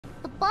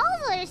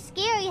are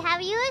scary.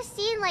 Have you ever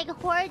seen like a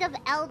horde of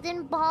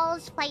Elden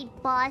balls fight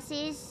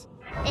bosses?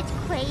 It's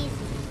crazy.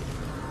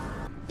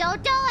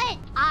 Don't do it!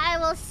 I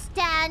will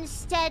stand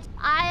stead.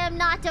 I am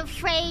not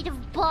afraid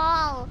of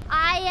Ball.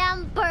 I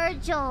am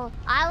Virgil.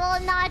 I will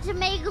not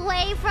make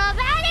way from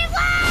anyone!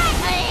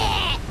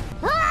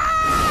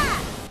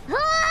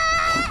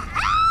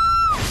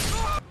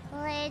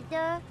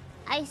 Later,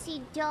 I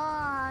see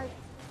dog.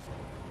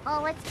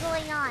 Oh, what's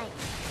going on?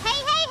 Hey,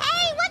 hey,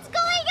 hey! What's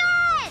going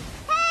on?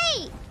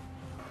 Hey!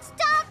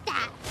 Stop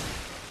that!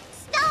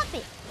 Stop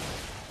it!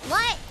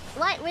 What?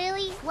 What,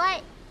 really?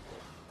 What?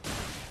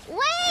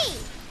 Wait!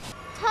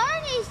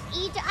 Tarnish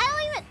each... I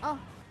don't even... Oh,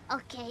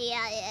 okay,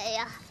 yeah.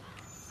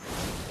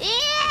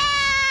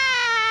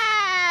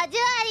 Yeah! Do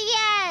that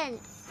again!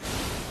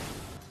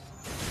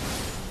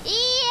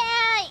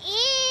 Yeah,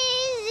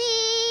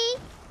 easy!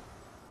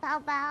 Bow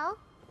bow.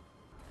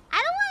 I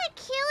don't want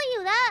to kill you.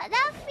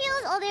 That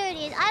feels... Oh, there it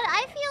is.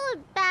 I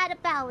feel bad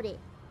about it.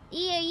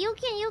 Yeah, you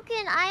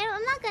can...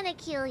 I'm not gonna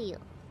kill you.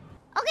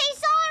 Okay,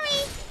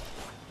 sorry!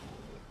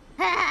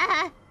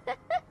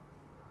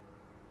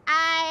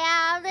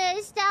 I am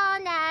the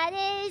stone that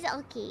is...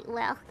 Okay,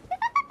 well.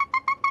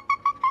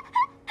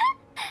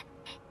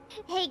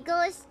 Hey,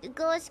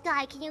 Ghost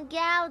Guy, can you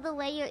get out of the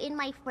way? You're in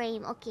my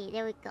frame. Okay,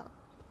 there we go.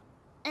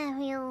 If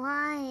you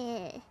want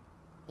it,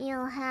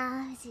 you'll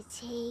have to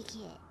take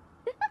it.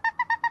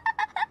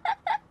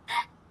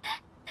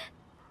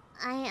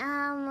 I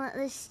am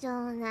the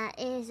stone that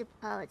is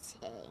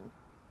approaching.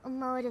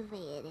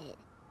 Motivated.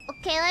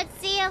 Okay, let's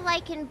see if I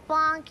can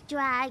bonk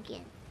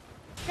dragon.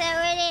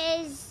 There it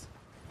is.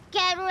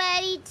 Get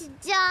ready to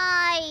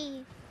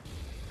die.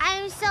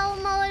 I'm so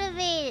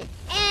motivated.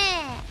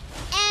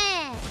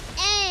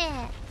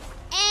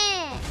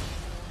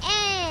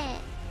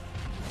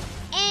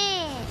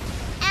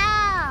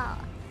 Ow.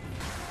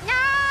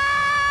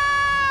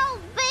 No!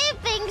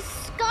 Beeping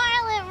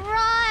scarlet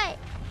rot.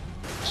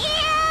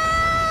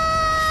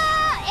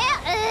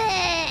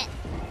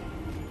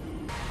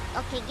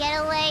 Okay, get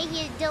away.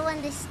 He's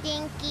doing the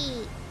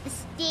stinky.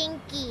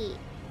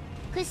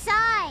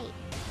 Kusai.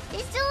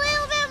 Just a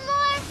little bit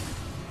more.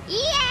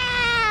 Yeah!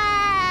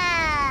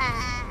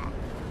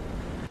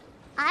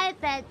 I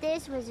bet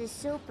this was a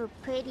super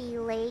pretty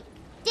lake.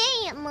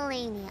 Dang it,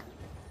 Millennia.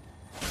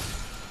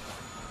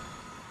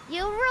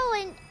 You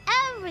ruined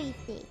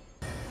everything.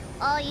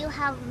 Oh, you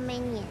have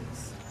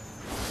minions.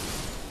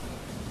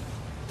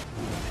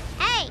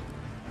 Hey!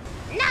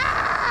 No!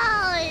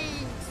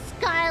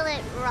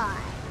 Scarlet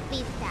Rod.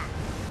 Beat that.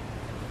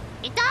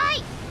 You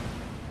die!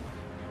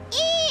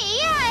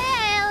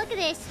 Yeah, look at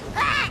this.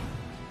 Ah!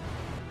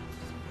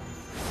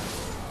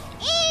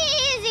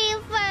 Easy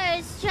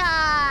first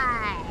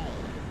try.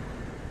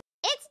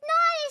 It's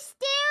not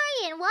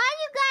Astarion. Why do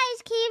you guys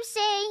keep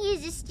saying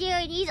he's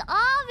Astarion? He's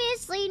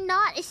obviously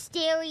not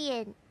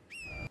Astarion.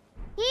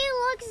 He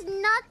looks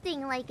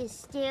nothing like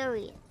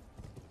Astarion.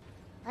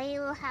 Have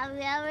you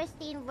ever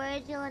seen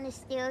Virgil and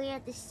Astarion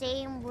at the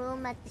same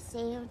room at the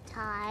same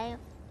time?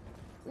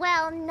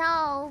 Well,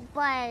 no,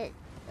 but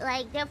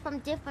like they're from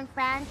different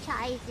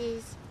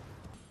franchises.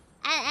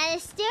 And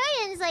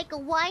Astarion's like a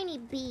whiny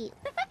beat.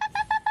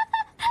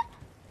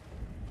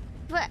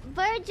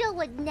 Virgil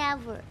would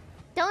never.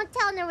 Don't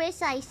tell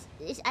Narissa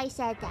I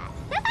said that.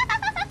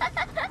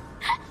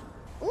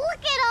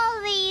 Look at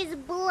all these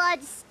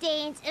blood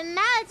stains.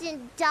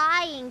 Imagine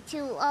dying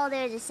too. Oh,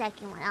 there's a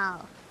second one.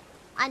 Oh,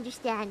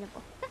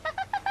 understandable.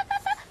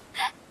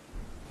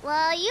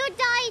 Well, you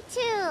die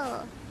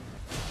too.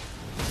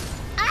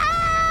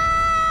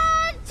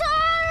 Ah!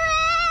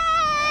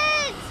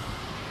 Torrent!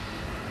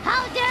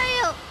 How dare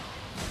you!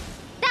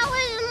 That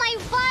was my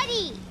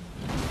buddy!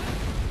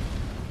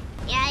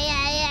 Yeah.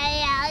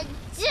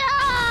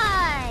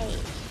 Die!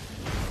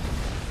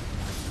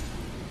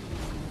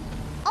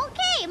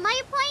 Okay,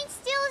 my point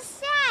still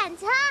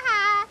stands.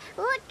 Haha!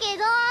 Look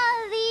at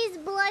all these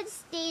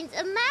bloodstains.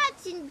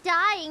 Imagine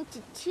dying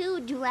to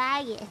 2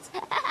 dragons.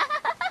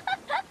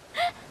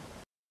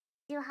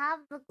 Do you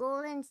have the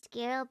golden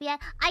scarab yet?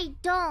 I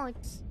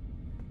don't.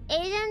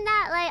 Isn't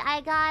that like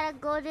I gotta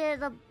go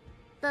to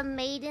the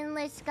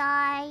maidenless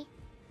guy?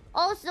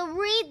 Also,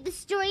 read the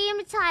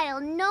stream title.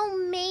 No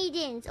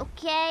maidens,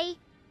 okay?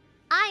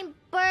 I'm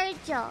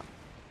Virgil.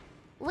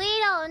 We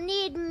don't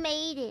need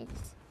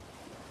maidens.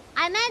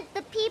 I meant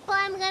the people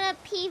I'm gonna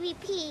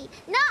PvP.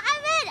 No, I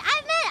meant.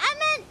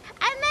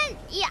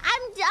 Yeah,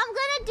 I'm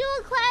gonna do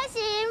a class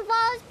that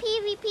involves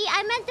PvP.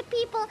 I meant the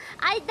people.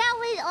 I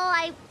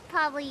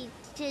probably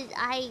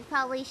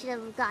should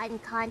have gotten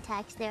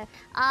context there.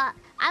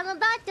 I'm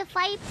about to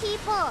fight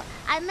people.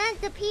 I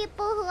meant the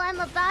people who I'm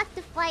about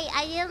to fight.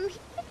 I didn't.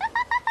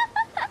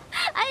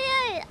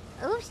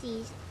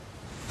 Oopsies.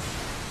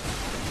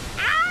 I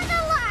don't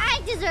know why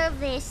I deserve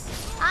this.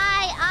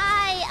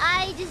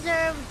 I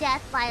deserve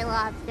death by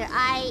lobster.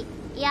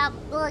 Yep.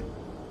 Look,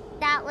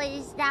 that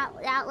was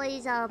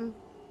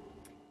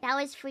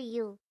for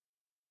you.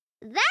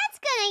 That's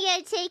gonna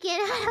get taken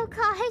out of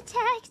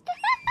context.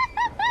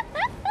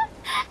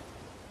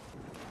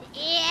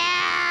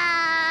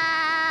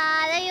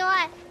 Yeah. There you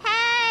are.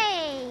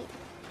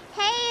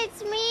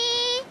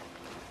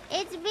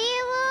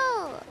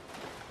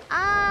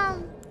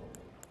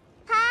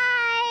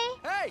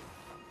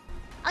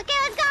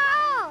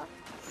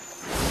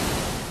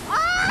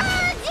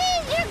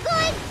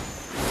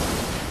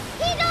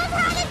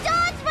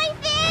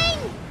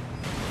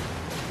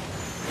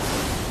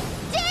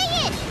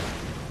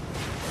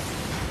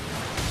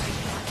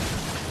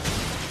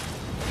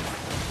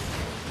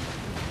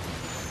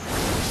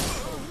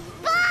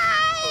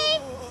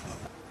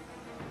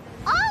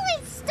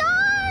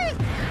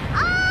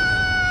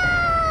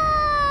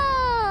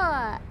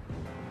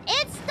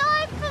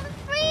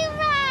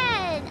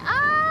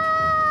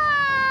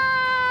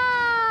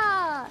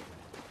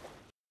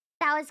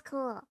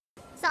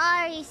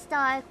 sorry,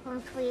 Star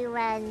from Free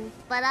Ren,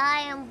 but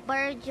I am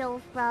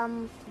Virgil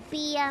from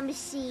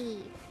BMC.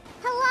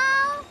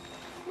 Hello?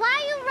 Why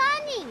are you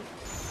running?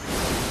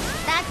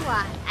 That's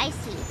why. I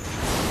see.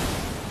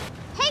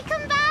 Hey,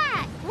 come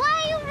back! Why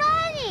are you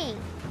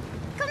running?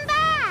 Come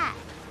back!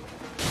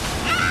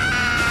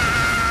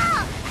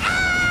 Ow!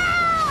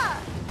 Ow!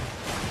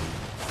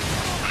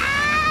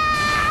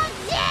 Ow!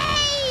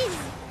 Jeez!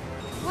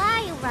 Why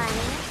are you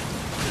running?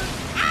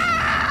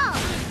 Ow!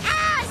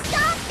 Ow!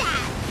 Stop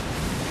that!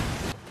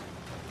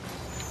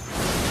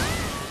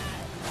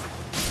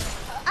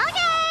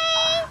 Okay!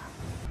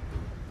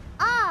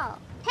 Oh,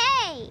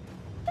 hey!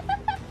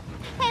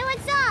 Hey,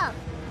 what's up?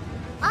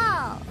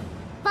 Oh,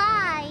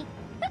 bye.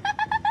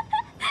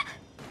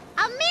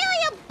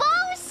 Amelia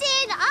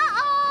Bosun!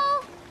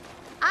 Uh-oh!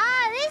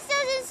 This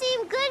doesn't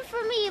seem good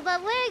for me,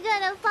 but we're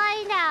gonna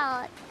find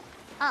out.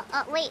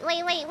 Wait.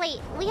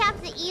 We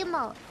have to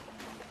emote.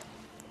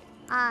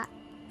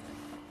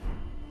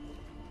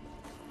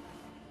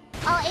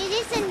 Oh, is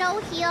this a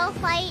no-heal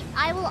fight?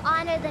 I will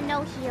honor the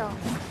no-heal.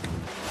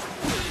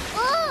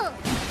 Oh!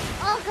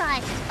 Oh,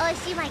 gosh. Oh,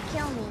 she might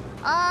kill me.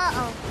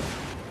 Uh-oh.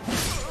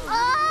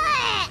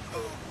 Oh!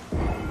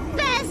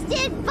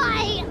 Bested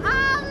by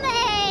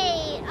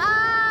Ame! Oh!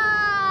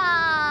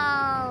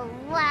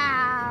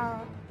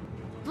 Wow.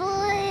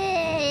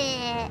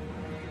 Bleh.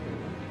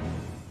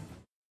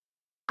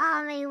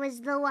 Ame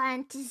was the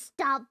one to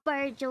stop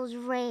Virgil's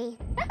wraith.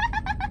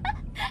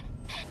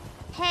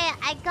 Hey,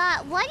 I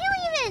got... What do you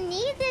even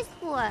need this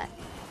for? Have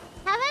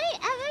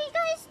you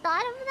guys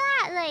thought of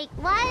that? Like,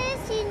 why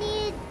does he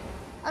need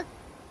a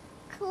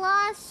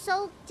claw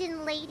soaked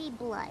in lady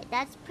blood?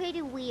 That's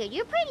pretty weird.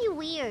 You're pretty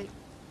weird.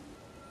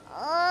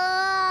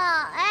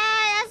 Oh,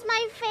 hey, that's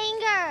my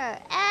finger.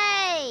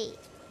 Hey.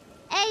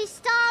 Hey,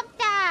 stop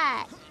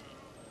that.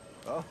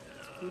 Oh,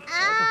 good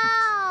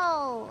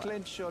Ow.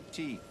 Clench your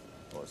teeth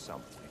or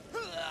something.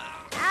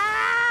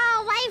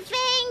 Ow, my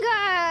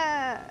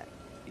finger.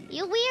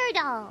 You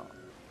weirdo.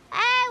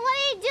 Hey, what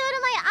do you do to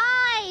my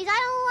eyes? I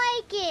don't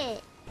like it.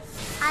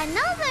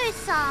 Another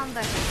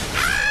somber.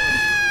 Ah!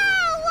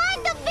 What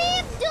the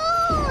beep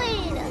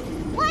doing?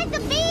 What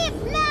the beep,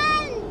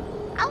 man?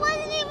 I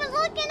wasn't even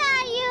looking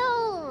at you.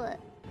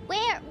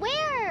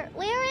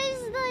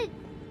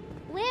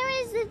 Where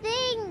is the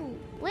thing?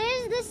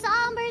 Where's the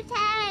somber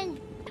tan?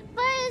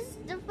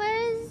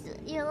 First,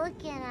 you're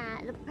looking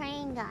at the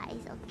praying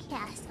guys. Okay,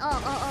 yes.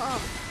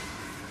 Oh.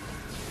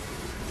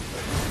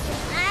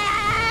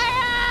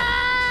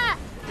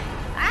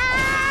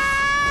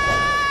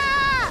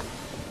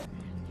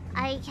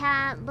 I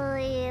can't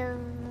believe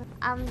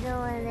I'm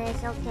doing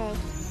this. Okay.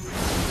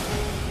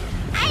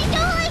 I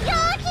don't like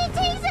how he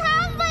takes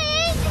half my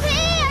HP.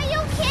 Are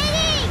you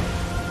kidding?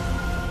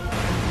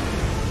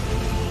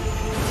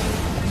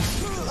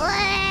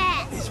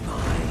 It's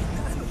mine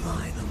and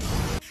mine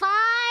alone. 5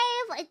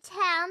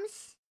 attempts,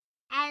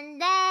 and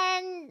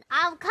then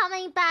I'm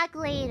coming back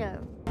later.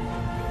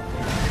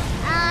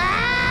 Ow!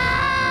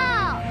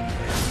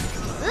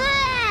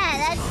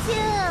 That's 2.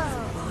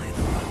 Mine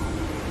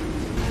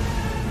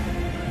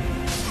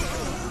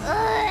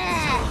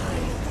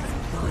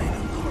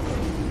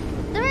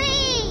 3.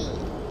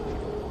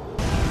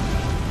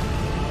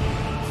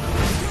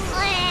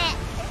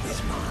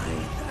 It's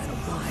mine and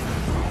mine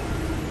alone.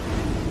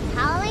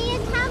 How many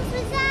attempts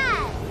was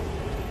that?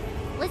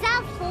 Was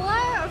that 4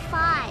 or 5?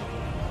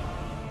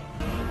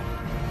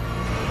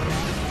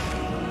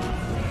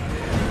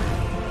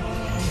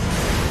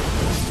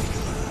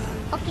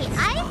 Okay, I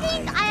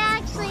think I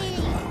actually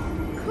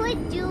could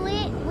do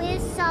it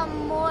with some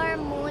more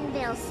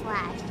Moonveil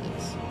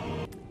slashes.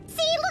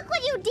 See, look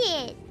what you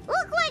did!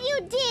 Look what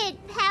you did,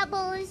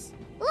 Pebbles!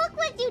 Look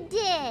what you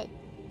did!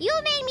 You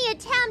made me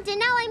attempt and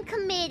now I'm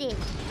committed.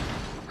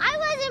 I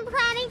wasn't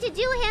planning to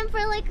do him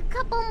for like a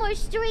couple more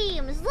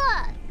streams.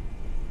 Look!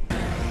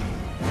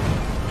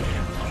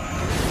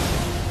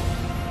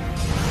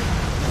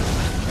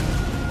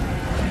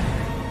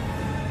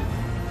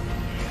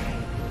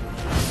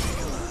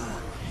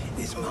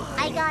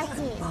 I got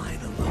it.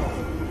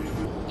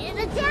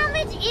 The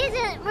damage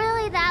isn't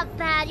really that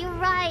bad. You're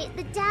right.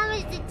 The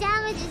damage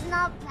is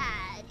not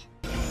bad.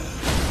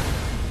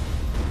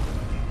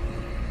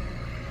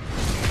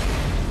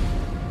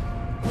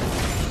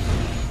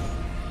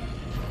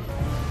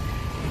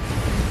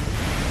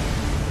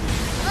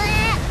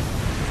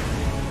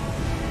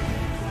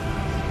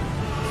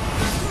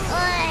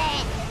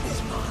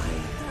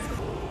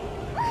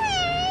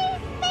 Hey,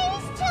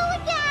 phase 2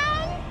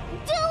 again.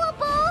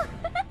 Doable.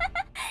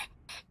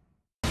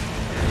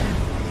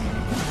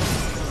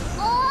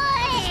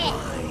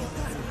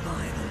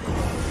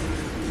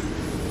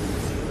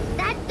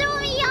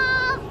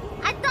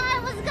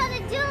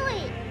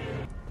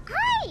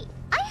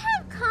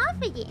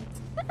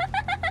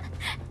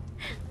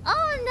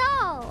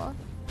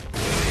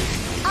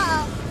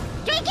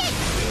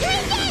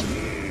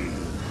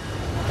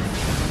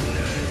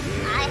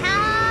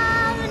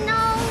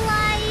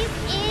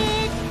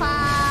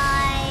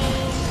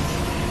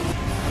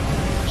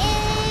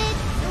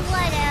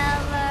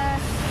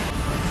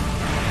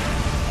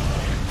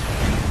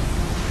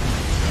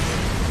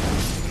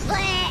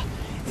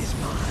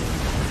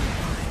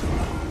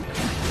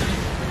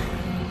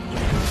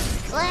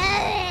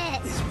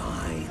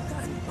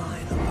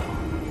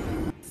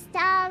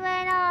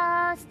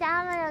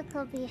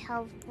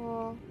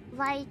 helpful.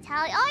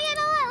 Vitality. Oh, you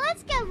know what?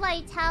 Let's get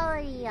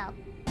vitality up.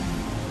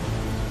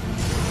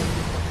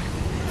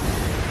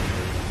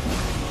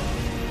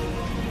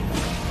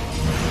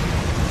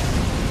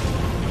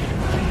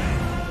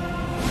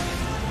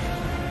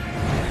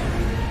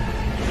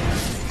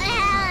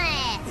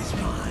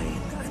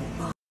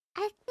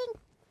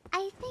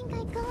 I think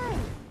I got it.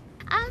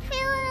 I'm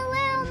feeling a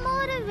little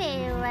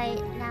motivated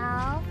right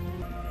now.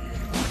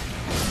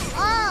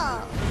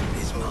 Oh!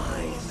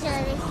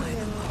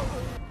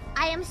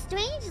 I am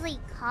strangely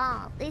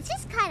calm. It's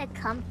just kind of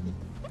comfy.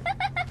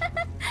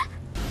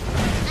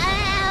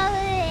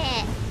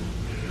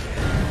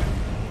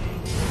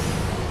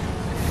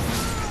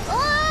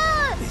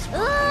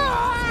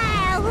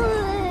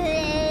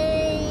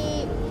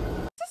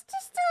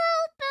 Just a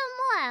little bit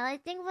more. I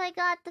think I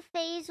got the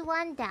phase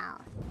 1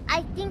 down.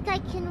 I think I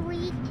can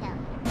read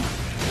him.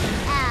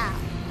 Ow.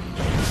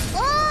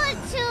 Oh,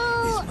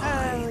 too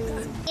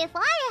early. If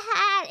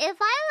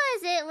I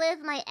was it with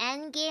my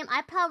end game,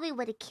 I probably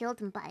would have killed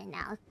him by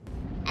now.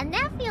 And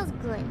that feels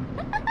good.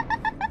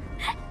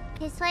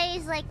 His way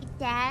is like a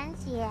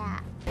dance, yeah.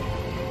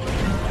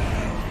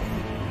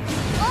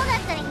 Oh,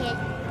 that's gonna hit.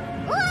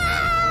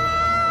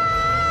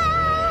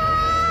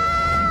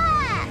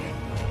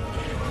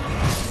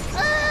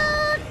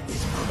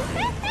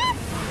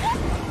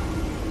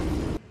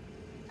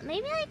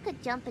 Maybe I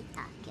could jump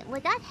attack it.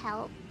 Would that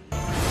help?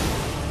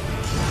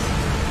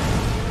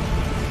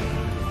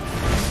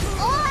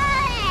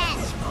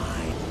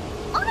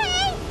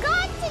 Okay, go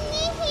to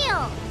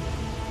nihil.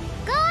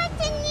 Go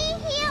to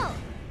nihil.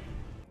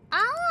 I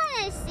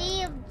wanna see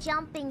if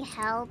jumping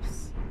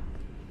helps.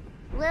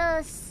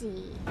 We'll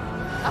see.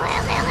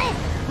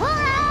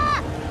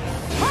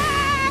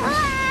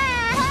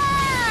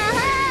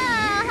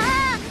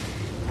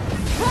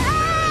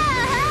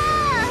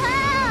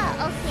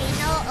 Okay,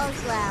 no as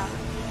well.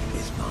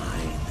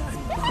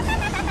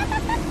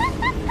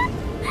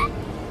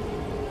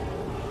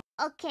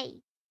 Okay,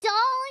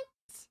 don't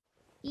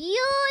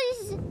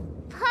use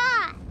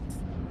pots.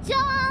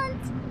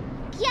 Don't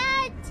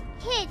get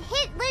hit.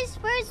 Hitless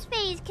first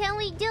phase. Can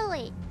we do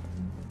it?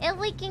 If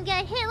we can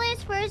get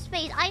hitless first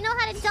phase, I know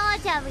how to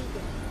dodge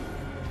everything.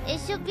 It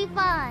should be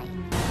fine.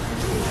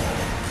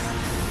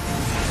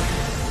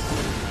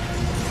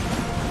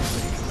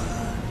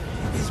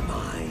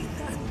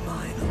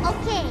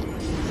 Okay,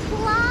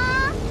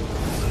 claw.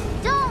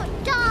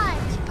 Don't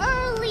dodge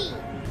early.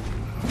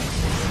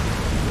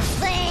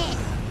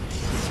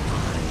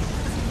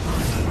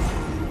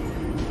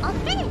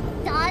 Okay,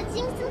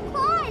 dodging some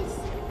claws.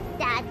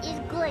 That is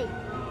good.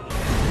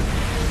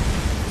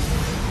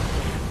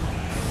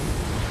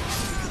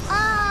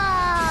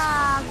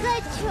 Oh,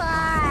 good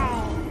try.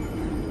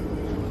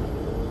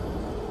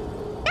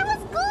 That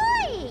was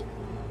good.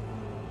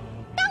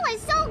 That was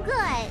so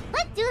good.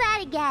 Let's do that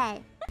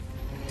again.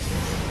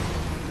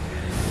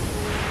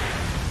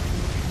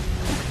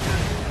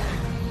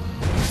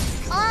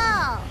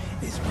 Oh.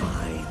 It's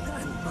mine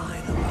and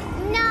mine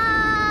alone. No.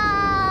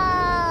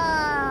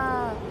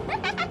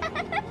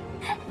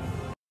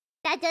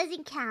 That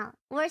doesn't count.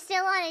 We're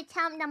still on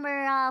attempt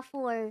number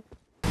 4.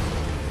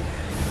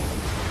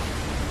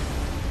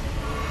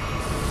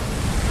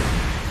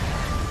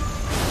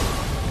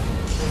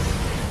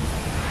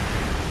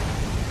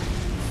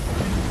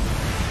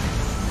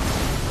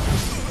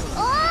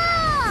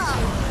 Oh!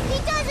 He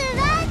does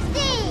that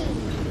thing!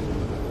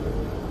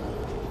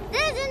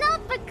 There's an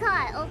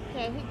uppercut!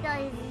 Okay, he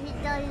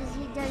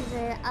does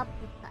an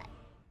uppercut.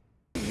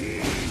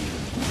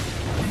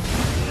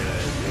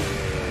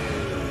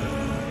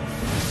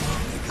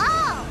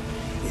 Oh!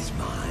 It's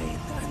mine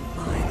and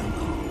mine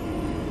alone.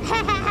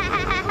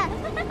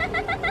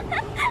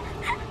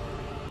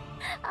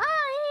 Oh,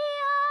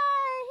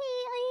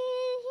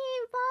 he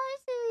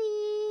bossed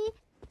me.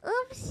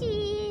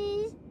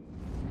 Oopsies.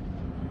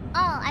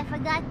 Oh, I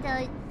forgot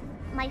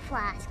my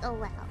flask. Oh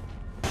well.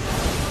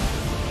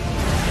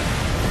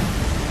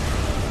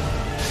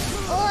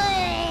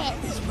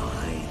 It's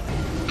mine.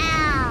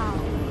 Ow.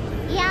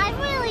 Yeah, I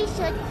really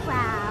should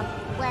crab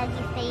when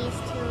he phase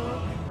 2.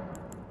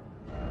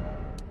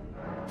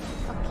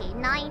 Okay,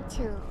 9-2.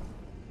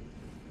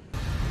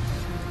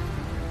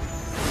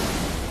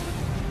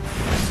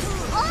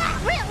 Oh,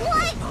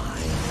 what?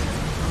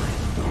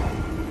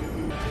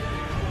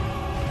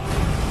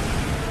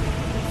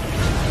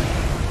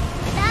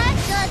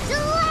 That's a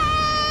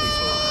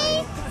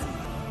delay!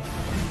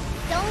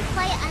 Don't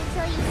fight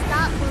until you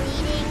stop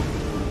bleeding.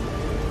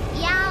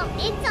 Yeah,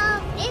 it's a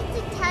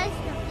test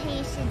of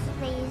patience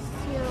phase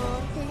 2.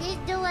 Cause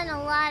he's doing a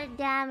lot of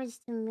damage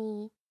to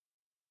me.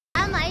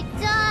 I might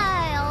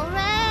die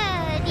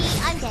already.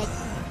 I'm dead.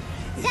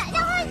 That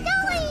was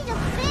a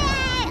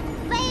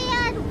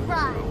bad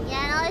run.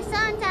 You know,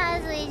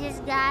 sometimes we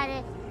just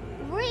gotta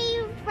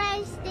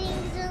refresh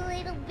things a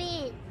little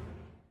bit.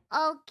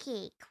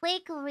 Okay,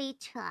 quick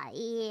retry.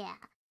 Yeah.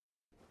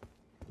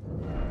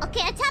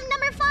 Okay, attempt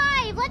number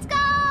 5. Let's go!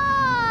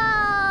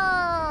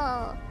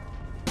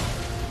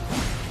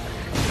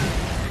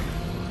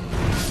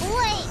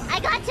 Wait, I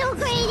got too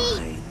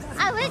greedy.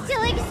 I I was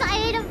too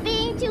excited of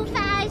being too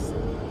fast.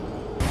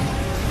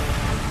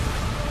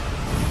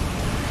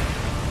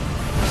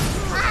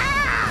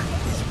 Ah!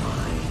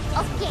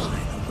 Okay.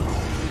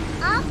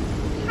 Up,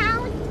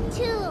 count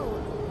 2.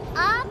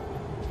 Up,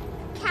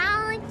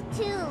 count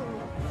 2.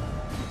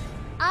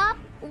 Up,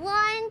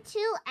 1,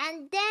 2,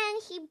 and then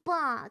he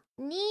bonked.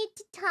 Need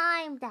to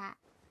time that.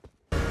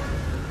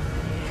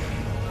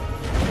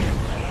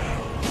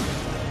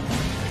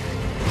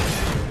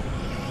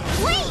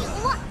 Wait,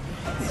 what?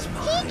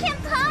 He can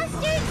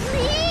posture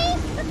me?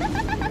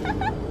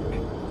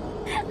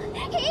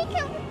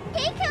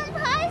 he can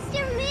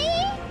posture me?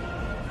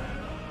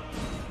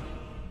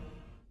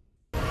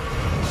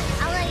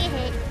 I'll let you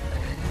hit.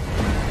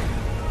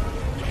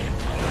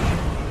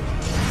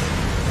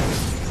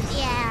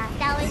 Yeah,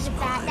 that was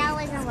bad. That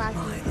wasn't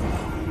lucky.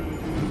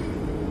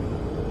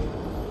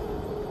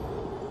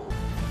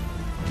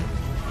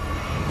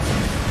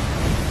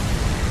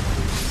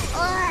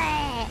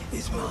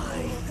 Is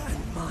mine and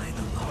mine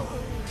alone.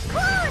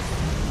 Push!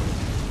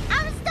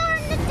 I'm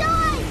starting to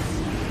dodge!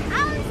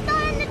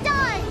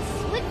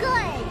 We're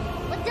good.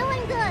 We're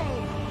doing good.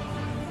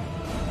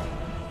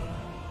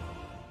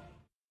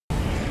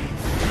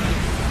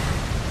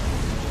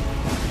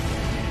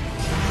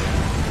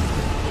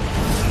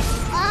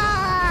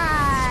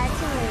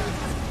 Too late.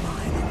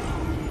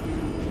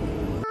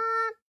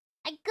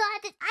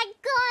 I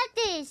got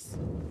this.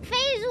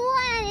 Phase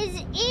 1 is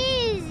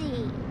easy.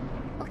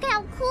 Look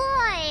how cool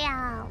I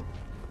am.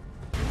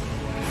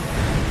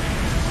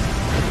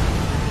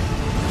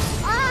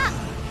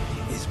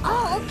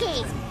 Oh,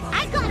 okay.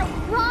 I gotta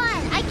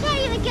run. I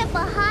can't even get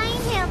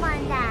behind him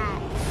on that.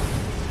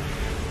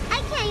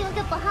 I can't even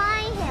get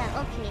behind him.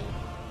 Okay.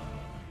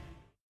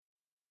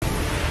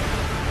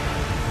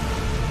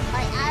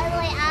 Out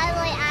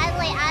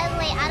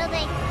of the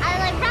way,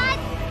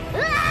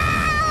 run!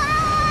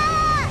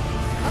 Ah!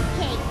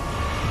 Okay.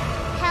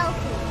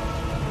 Healthy.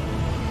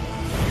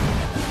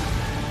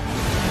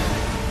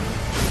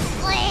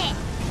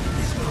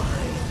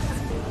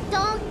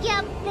 Don't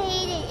get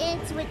baited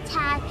into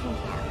attacking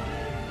him.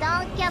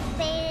 Don't get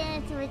baited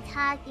into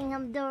attacking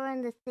him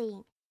during the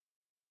thing.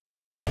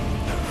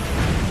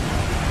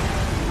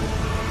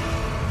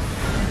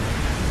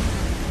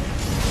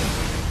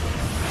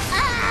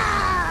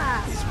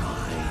 Ah!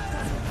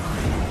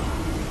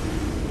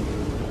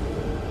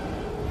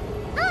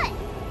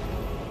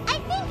 I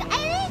think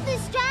the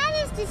strat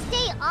is to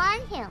stay on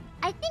him.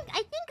 I think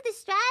the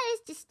strat is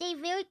to stay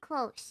very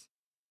close.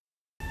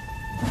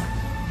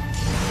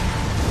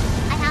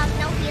 I have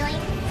no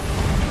healing.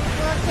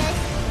 We'll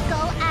just go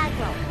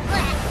aggro.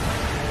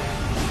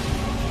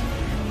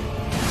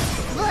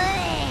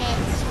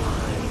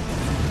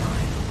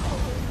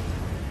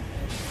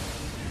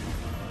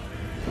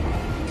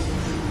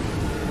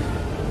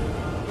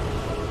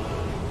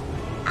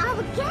 I'm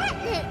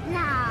getting it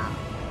now.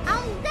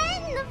 I'm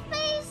getting the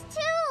phase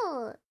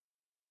 2.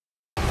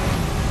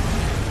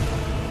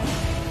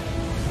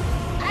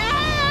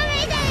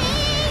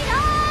 Everything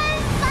on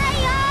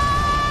fire!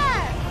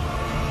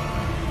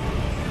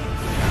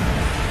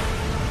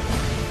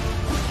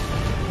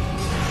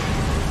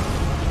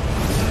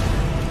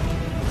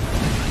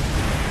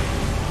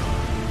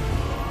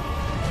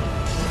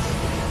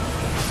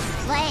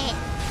 Wait.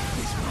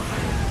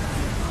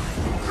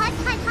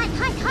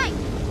 Hut.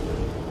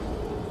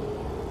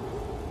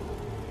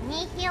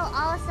 Nihil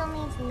also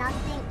means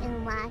nothing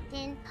in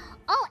Latin.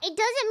 Oh, it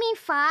doesn't mean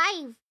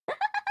 5.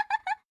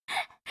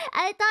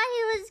 I thought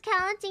he was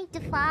counting to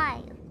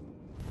 5.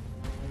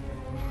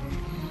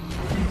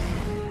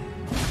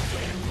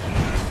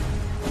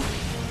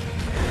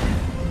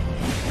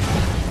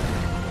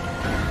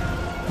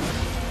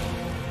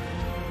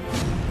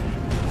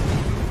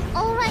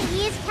 Oh right,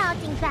 he is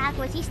counting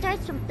backwards. He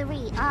starts from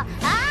 3.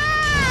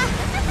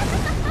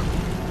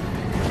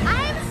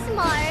 I'm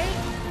smart.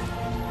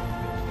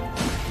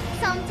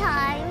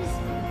 Sometimes.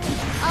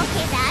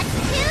 Okay, that's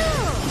 2.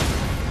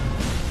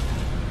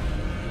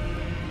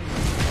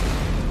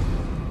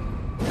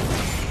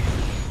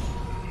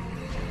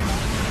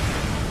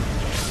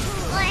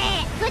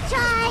 Good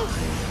try.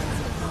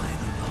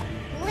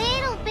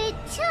 Little bit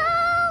too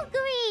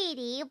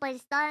greedy, but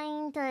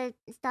starting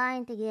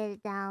to get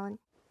it down.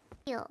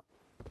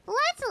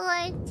 Let's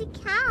learn to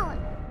count.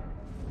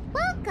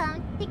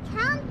 Welcome to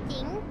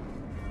counting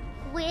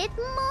with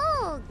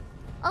Moog.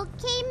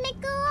 Okay,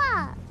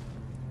 Mikula.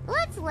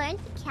 Let's learn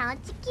to count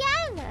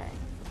together.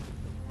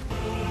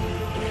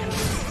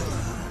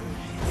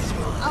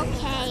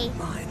 Okay.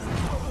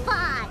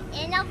 Fine.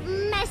 Enough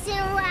messing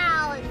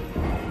around.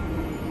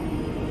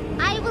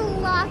 I will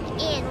lock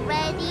in.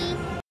 Ready?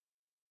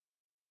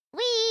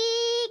 We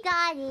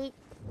got it.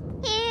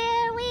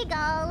 Here we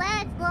go.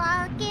 Let's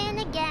lock in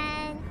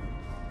again.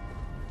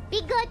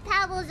 Be good,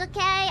 Pebbles,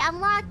 okay?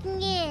 I'm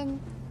locking in.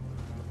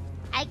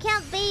 I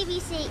can't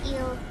babysit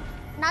you.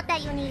 Not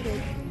that you need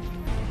it.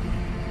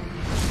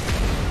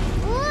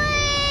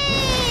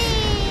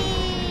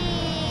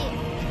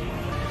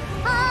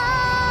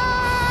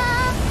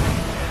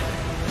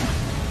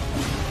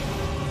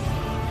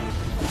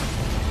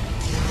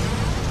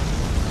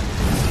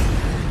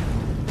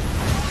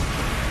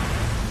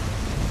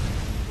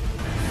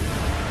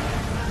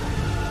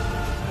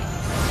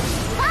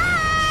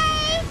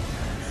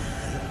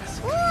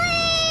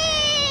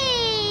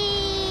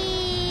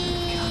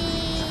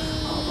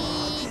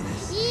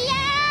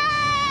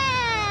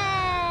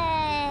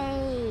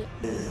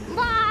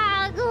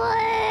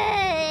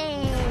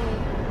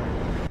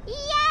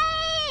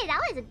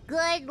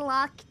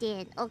 locked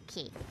in.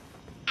 Okay.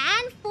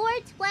 And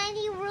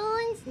 420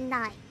 runes?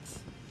 Nice.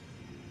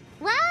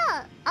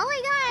 Well, all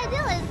we gotta do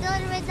is go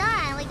to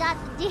Radar. We got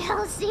the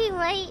DLC,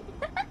 right?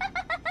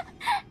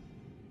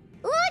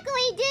 Look,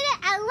 we did it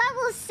at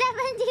level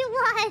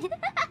 71.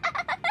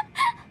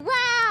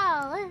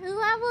 Wow,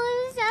 level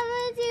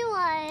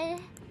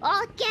 71.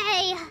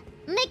 Okay,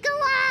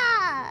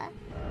 Mikola!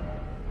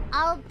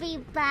 I'll be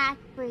back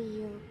for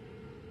you.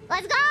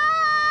 Let's go!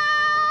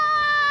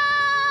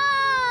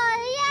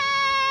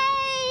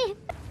 Yay!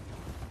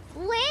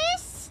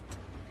 West?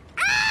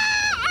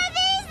 Ah! Are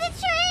these the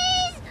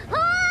trees?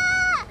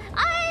 Ah!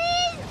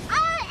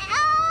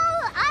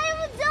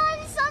 I've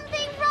done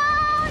something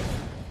wrong!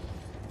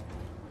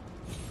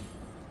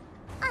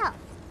 Oh.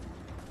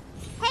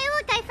 Hey,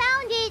 look, I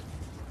found it!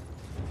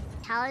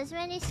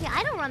 Talisman is here.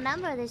 I don't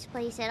remember this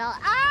place at all.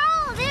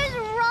 Oh, there's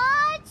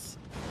rods!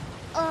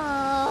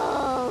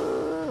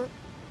 Oh.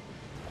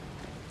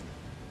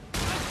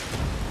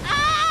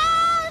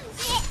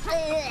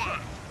 Oh,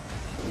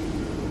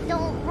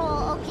 don't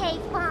roll. Okay,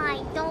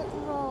 fine. Don't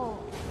roll.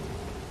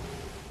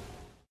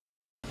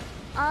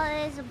 Oh,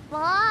 there's a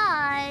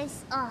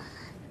boss. Oh.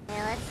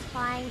 Okay, let's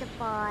find the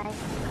boss.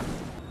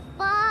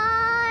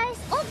 Boss!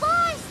 Oh,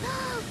 boss!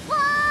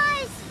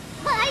 Boss!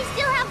 But I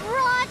still have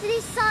rods.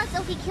 This sucks.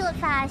 Okay, kill it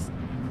fast.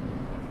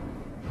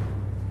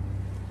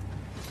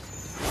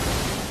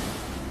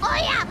 Oh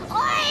yeah!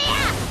 Oh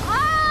yeah!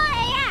 Oh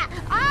yeah!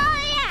 Oh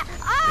yeah!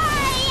 Oh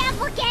yeah!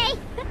 Okay.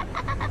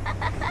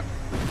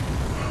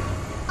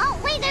 Oh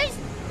wait, there's.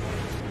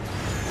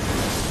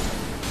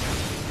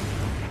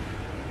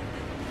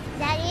 Is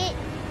that it?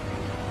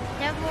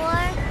 There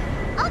more?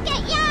 Okay,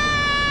 yeah!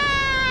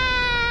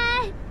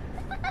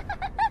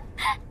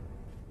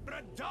 The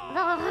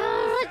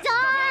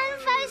Dawn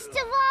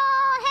Festival.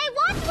 Hey,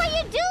 what were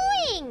you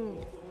doing?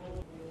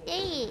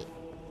 Hey.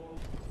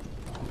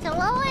 So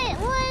what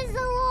is the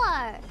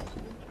lore?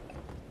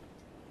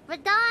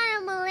 Radon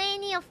and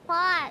Melania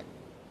fought.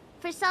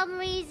 For some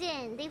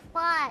reason, they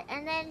fought,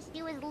 and then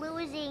she was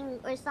losing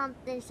or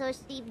something, so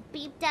she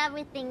beeped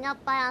everything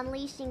up by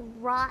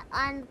unleashing rot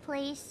on the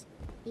place.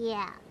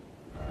 Yeah.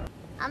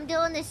 I'm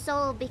doing this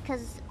solo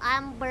because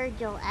I'm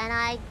Virgil, and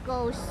I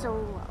go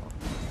solo.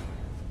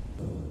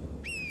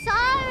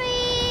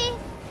 Sorry!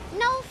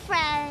 No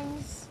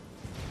friends.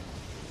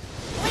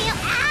 Wheel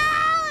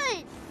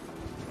out!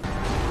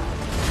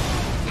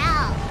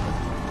 Ow.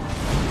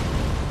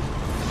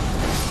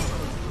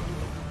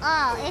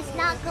 Oh, it's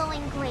not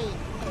going great.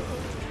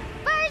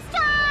 First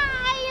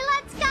try!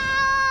 Let's go!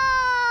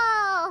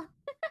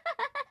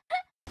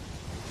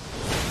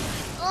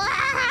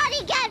 How'd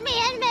he get me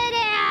in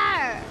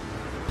midair?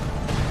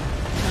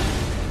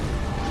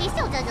 He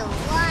still does a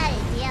lot of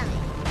damage.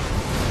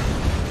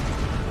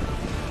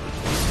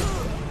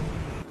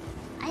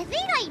 I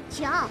think I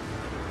jumped.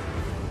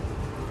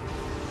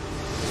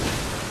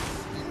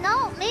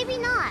 No, maybe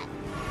not.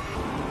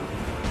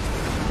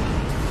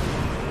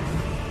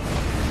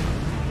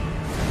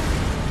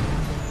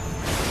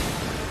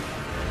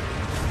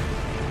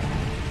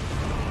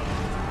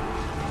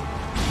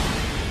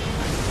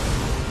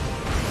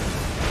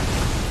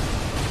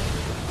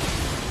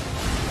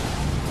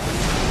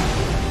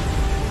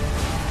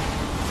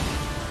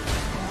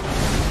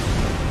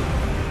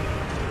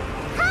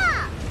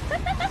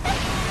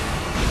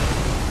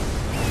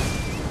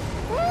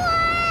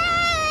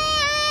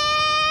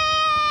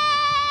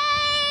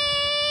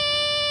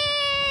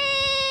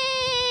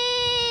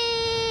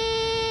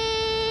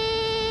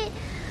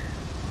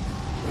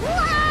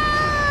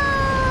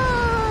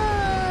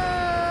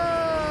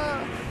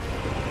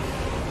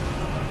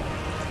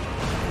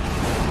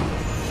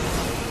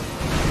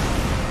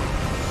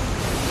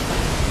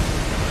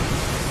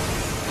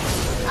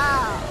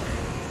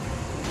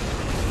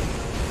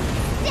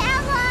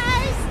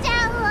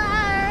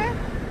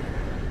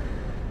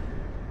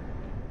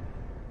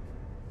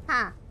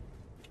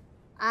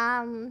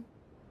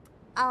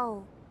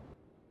 Oh.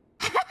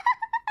 Hey,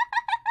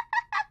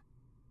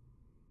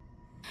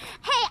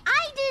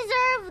 I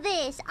deserve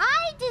this.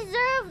 I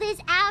deserve this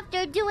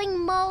after doing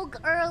Moog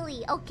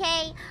early,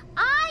 okay?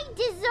 I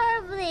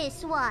deserve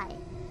this one.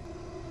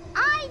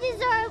 I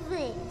deserve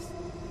this.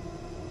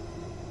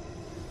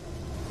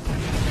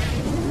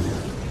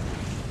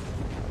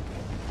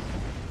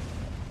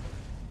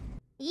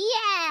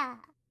 Yeah.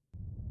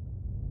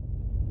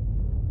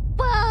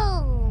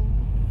 Boom.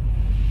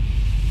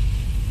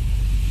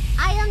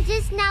 I am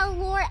just now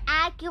lore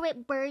accurate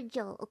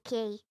Virgil,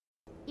 okay?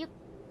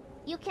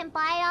 You can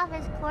buy it off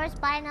his course,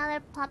 buy another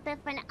puppet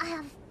for now.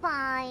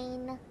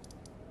 Fine.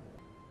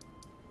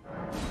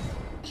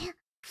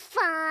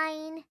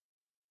 Fine.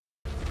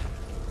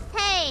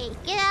 Hey,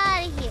 get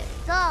out of here.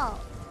 Go.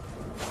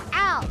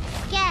 Out.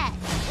 Get.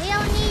 We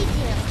don't need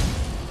you.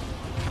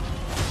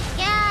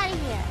 Get out of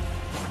here.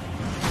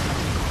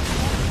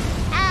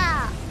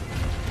 Out.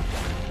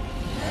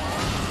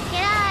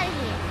 Get out of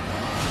here.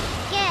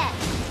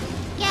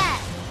 Get.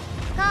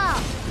 Go.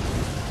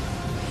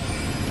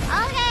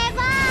 Okay,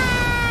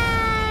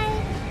 bye.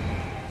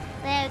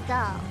 There we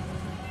go.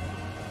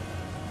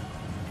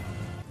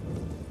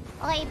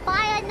 Okay,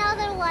 buy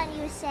another one,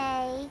 you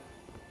say.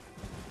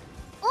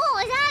 Oh,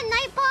 is that a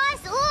night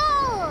boss?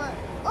 Ooh!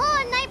 Oh,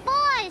 a night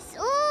boss!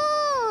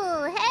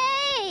 Ooh!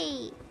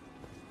 Hey!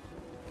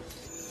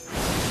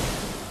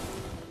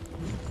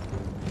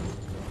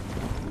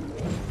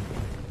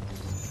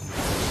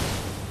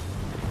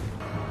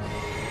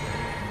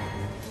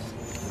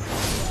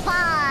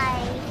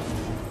 Bye!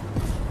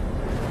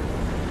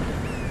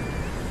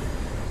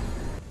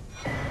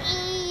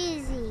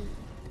 Easy.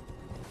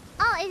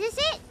 Oh, is this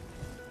it?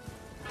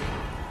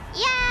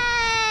 Yay!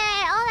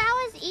 Oh, that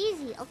was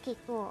easy. Okay,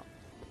 cool.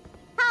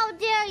 How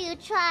dare you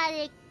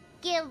try to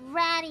give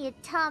Randy a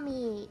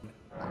tummy ache?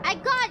 I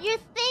got your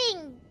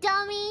thing,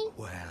 dummy!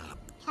 Well,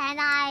 Can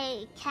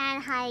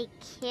I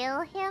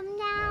kill him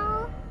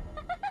now?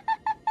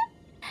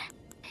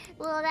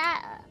 Will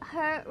that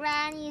hurt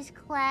Randy's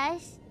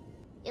quest?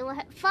 It will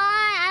hurt. Fine,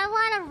 I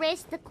want to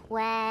risk the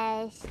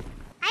quest.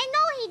 I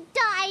know he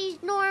dies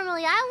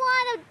normally. I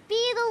want to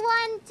be the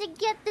one to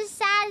get the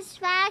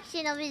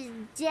satisfaction of his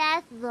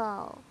death,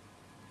 though.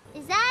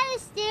 Is that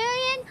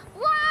Astarion?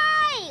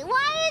 Why?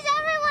 Why does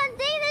everyone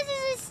think this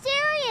is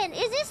Astarion?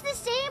 Is this the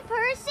same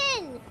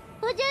person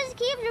who just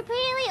keeps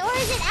repeatedly, or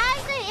is it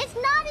actually? It's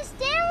not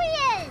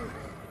Astarion.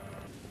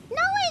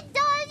 No, it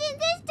doesn't.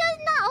 This does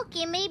not.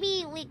 Okay,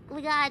 maybe we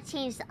gotta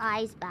change the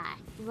eyes back.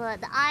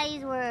 But the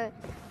eyes were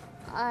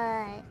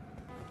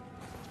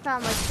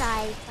from a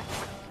side.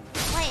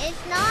 Wait,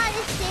 it's not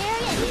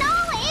Astarion. No,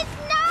 it's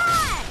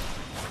not.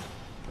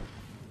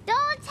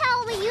 Don't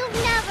tell me you've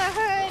never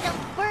heard of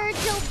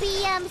Virgil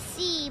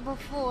BMC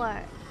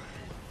before.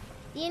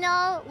 You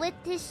know, with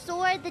his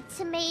sword, the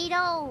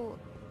tomato,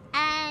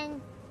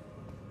 and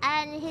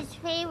his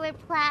favorite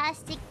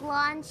plastic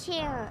lawn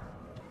chair.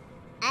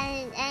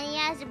 And he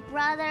has a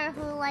brother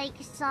who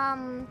likes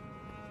some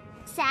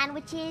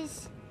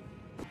sandwiches.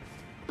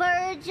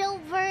 Virgil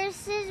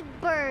versus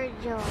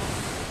Virgil.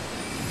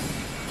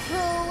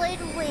 Who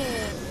would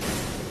win?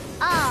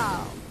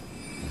 Oh.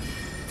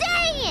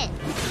 Dang it!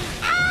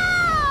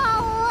 Ow!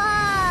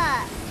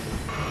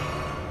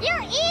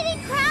 You're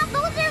eating crab?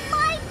 Those are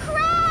my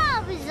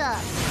crabs!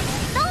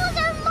 Those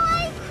are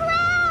my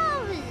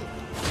crabs!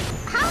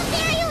 How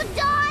dare you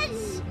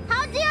dodge?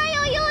 How dare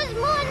you use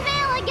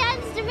Moonveil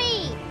against me?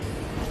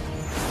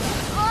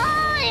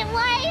 Oh,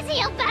 why is he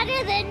better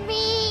than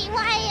me?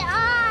 Why?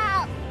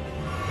 Oh!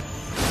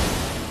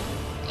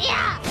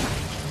 Yeah!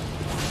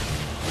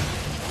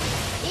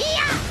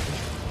 Yeah!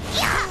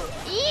 Yeah!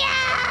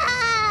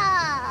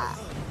 Yeah!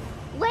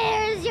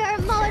 Where's your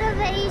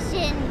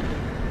motivation?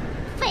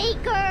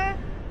 Faker?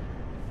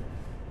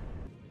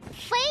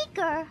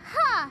 Faker?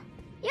 Huh?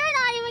 You're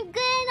not even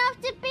good enough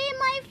to be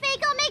my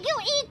fake. I'll make you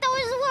eat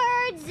those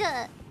words!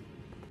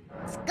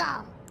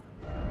 Scum.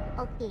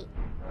 Okay.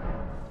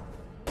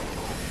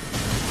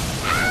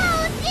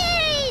 Ow,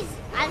 jeez!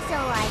 I'm so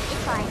right.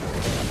 It's fine.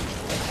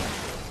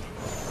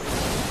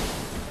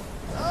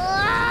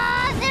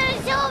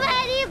 There's so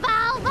many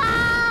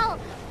Bao!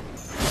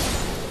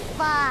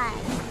 But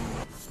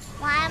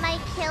why am I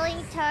killing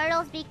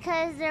turtles?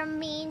 Because they're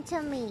mean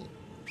to me.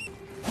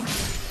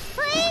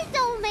 Please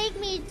don't make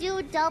me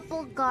do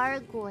double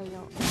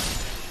gargoyle.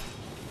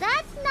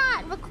 That's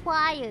not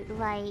required,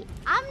 right?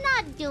 I'm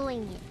not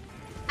doing it.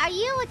 Are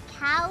you a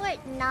coward?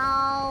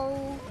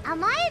 No.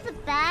 Am I the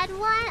bad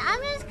one?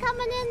 I'm just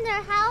coming in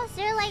their house.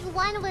 They're like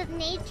one with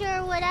nature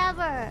or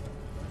whatever.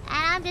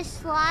 And I'm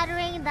just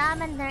slaughtering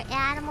them and their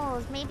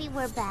animals. Maybe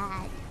we're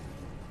bad.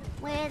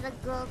 We're the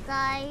good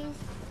guys.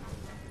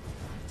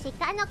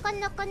 Chika no ko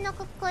no ko no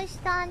ko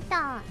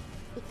kustanta.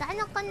 Chika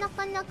no ko no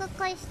ko no ko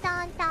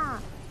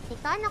kustanta.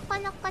 Chika no ko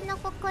no ko no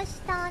ko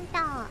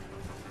kustanta.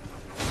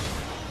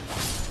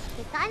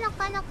 Chika no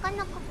ko no ko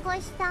no ko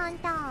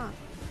kustanta.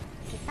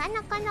 Chika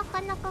no ko no ko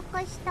no ko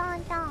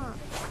kustanta.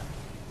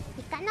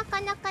 Chika no ko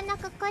no ko no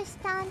ko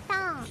kustanta.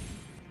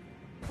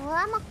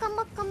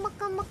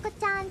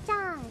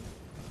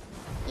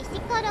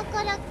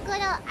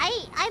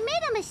 I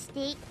made a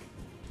mistake.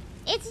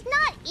 It's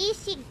not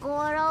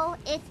Ishigoro,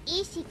 it's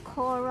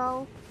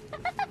Ishikoro.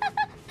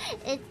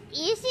 It's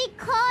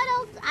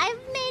Ishikoro.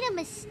 I've made a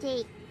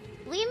mistake.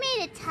 We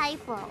made a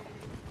typo.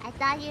 I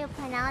thought you were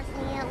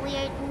pronouncing it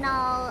weird.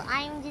 No,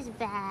 I'm just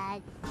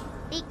bad.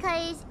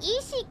 Because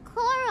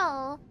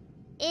Ishikoro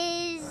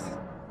is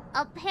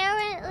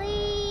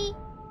apparently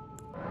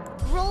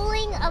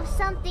rolling of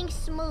something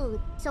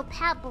smooth, so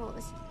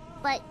pebbles.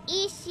 But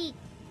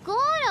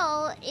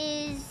Ishigoro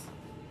is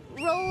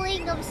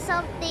rolling of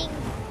something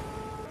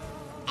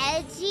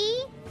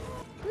edgy.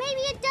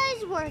 Maybe it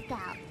does work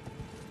out.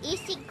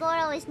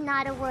 Ishigoro is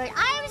not a word.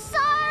 I'm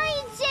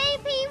sorry,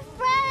 JP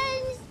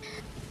friends.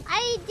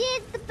 I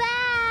did the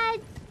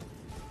bad.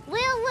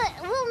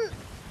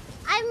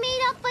 I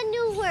made up a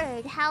new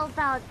word. How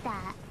about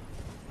that?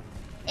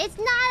 It's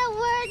not a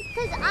word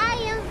because I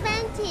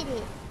invented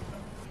it.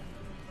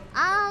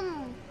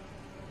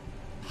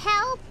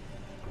 Help?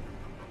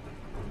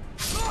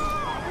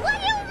 What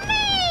do you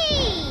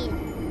mean?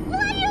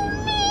 What do you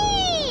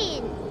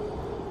mean?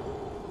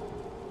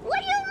 What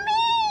do you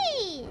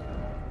mean?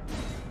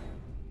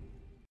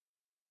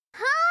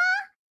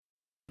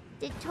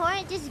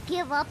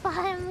 gave up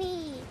on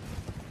me.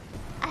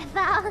 I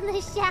found the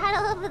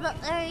shadow of the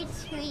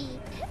earth tree.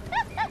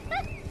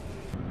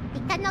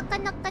 Tika no ko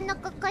no ko no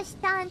ko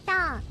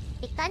kostan-tan.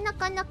 Tika no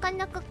ko no ko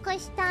no ko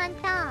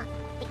kostan-tan.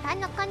 Tika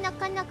no ko no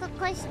ko no ko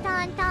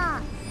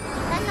kostan-tan.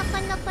 Tika no ko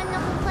no ko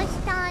no ko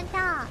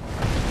kostan-tan.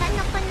 Tika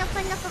no ko no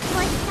ko no ko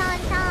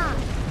kostan-tan.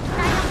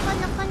 Tika no ko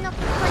no ko no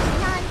ko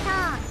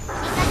kostan-tan.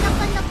 Tika no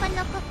ko no ko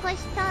no ko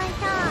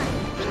kostan-tan.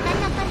 Tika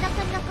no ko no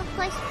ko no ko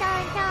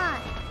kostan-tan.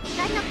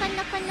 Tika no ko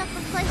no ko no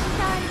ko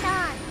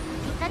kostan-tan.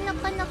 Tika no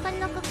ko no ko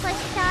no ko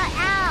kostan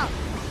out.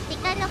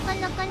 Tika no ko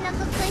no ko no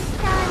ko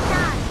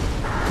kostan-tan.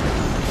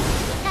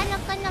 Tika no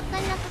ko no ko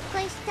no ko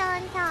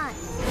kostan-tan.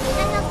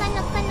 Tika no ko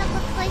no ko no ko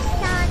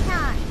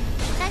kostan-tan.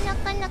 Tika no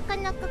ko no ko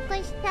no ko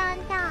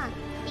kostan-tan.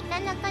 Tika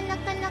no ko no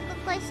ko no ko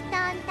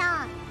kostan-tan.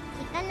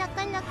 Tika no ko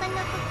no ko no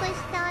ko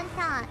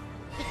kostan-tan.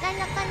 Tika no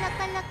ko no ko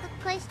no ko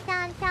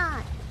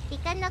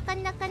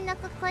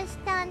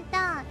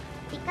kostan-tan.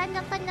 Tika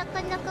no ko no ko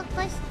no ko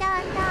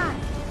kostan-tan.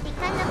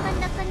 Tika no ko no ko no ko kostan-tan. Tika no ko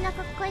no ko no ko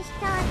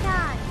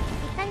kostan-tan.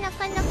 Tika no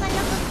ko no ko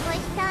no ko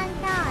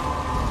kostan-tan.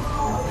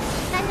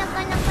 Tika no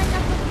ko no ko no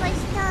ko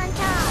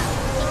kostan-tan.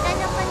 Tika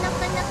no ko no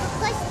ko no ko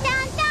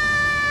kostan-tan.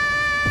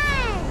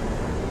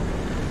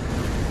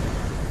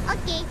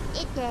 Okay,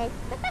 it did.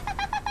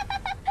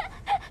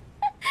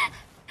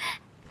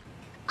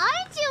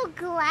 Aren't you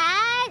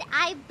glad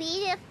I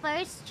beat it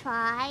first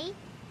try?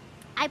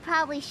 I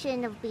probably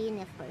shouldn't have beaten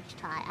it first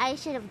try. I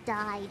should have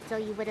died so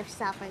you would have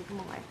suffered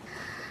more.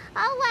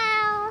 Oh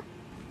well.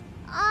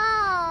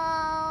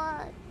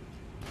 Oh,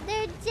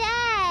 they're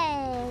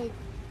dead.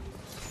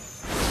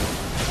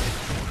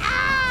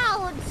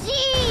 Ow,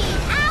 jeez.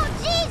 Ow,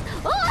 jeez.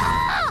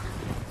 Ah!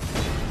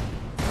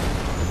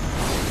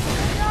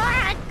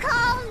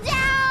 Calm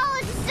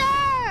down,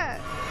 sir.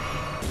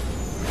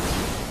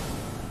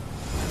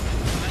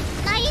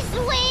 Nice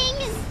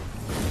wings.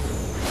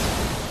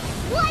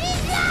 What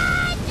is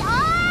that?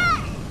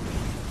 Ah!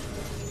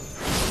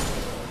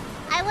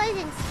 I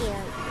wasn't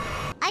scared.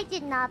 I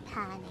did not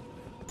panic.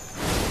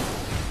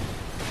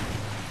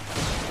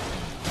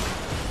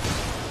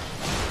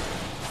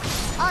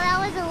 Oh, that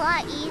was a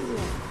lot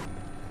easier.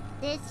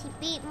 Did he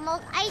beat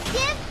Mold? I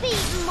did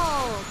beat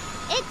Mold!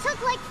 It took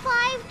like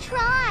 5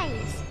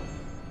 tries!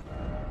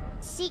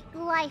 Seek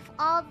life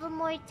all the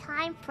more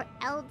time for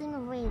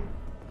Elden Ring.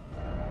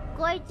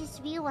 Gorgeous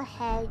view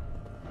ahead.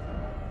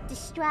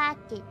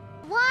 Distracted.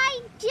 Why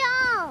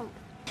jump?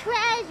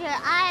 Treasure,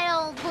 I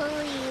don't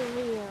believe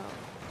you.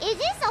 Is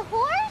this a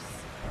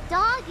horse?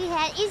 Dog you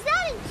had. Is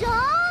that a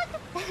dog?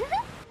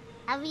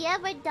 Have you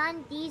ever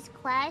done these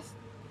quests?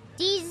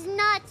 These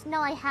nuts?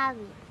 No, I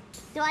haven't.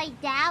 Do I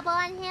dab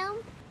on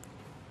him?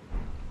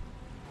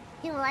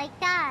 You like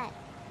that?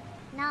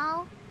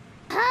 No?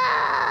 Ow!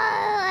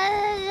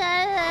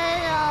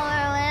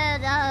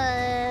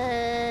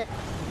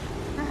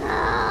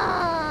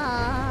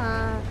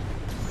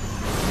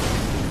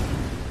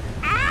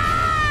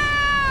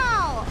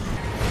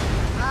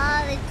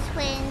 Oh, the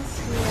twins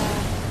here.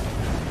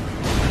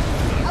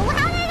 Oh,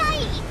 how did I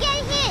get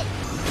hit?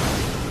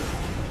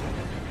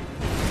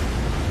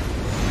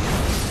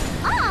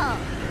 Oh!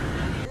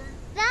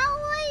 That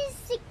was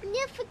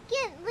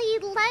significantly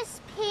less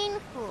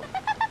painful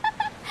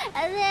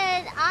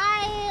than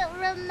I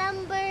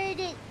remembered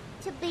it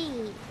to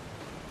be.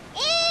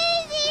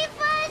 Easy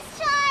first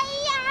try!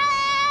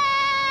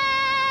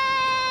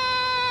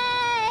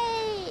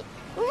 Yay!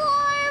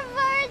 Lord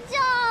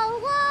Virgil!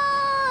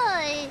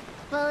 Whoa!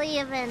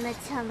 Believe in the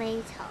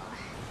tomato.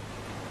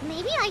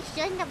 Maybe I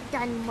shouldn't have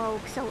done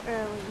Moog so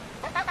early.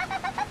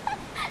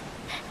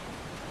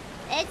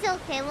 It's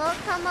okay, we'll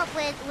come up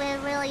with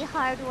really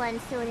hard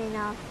ones soon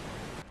enough.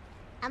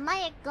 Am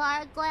I a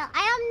gargoyle?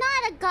 I am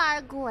not a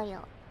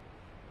gargoyle.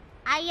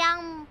 I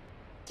am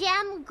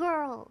Gem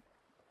Girl.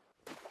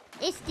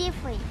 It's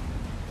different.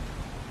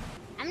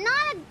 I'm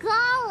not a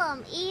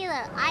golem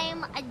either. I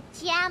am a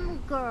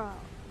Gem Girl.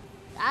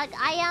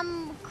 I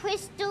am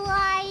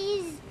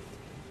crystallized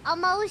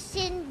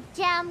emotion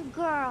Gem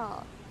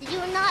Girl. Did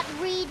you not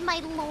read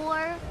my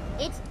lore?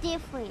 It's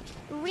different.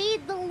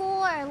 Read the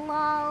lore,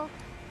 lol.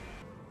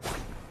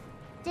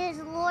 Does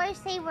lore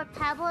say where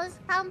pebbles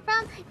come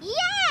from?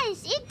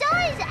 Yes, it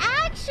does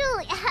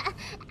actually.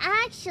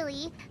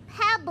 Actually,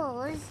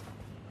 pebbles.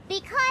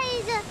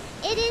 Because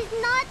it is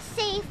not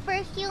safe for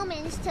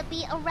humans to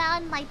be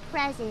around my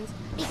presence.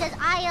 Because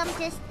I am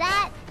just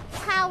that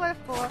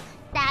powerful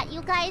that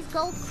you guys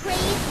go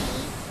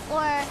crazy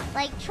or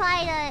like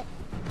try to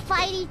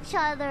fight each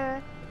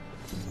other.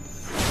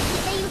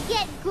 Then you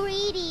get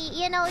greedy,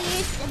 you know,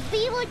 your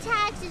Biboo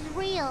tax is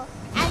real.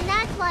 And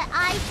that's why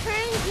I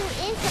turned you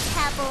into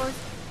pebbles,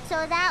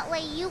 so that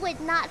way you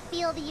would not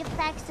feel the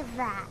effects of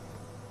that.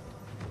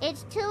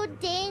 It's too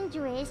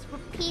dangerous for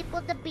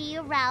people to be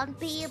around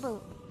Biboo.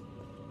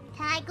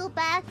 Can I go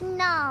back?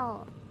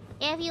 No.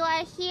 If you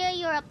are here,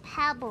 you're a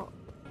pebble.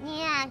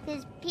 Yeah,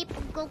 because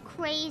people go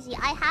crazy.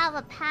 I have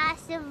a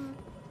passive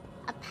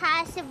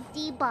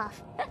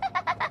debuff.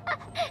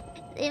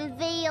 In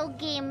video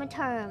game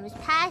terms.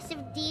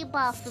 Passive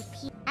debuff for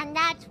people. And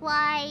that's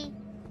why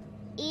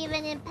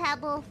Even in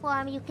pebble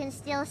form, you can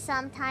still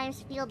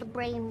sometimes feel the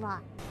brain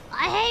rot.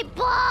 I hate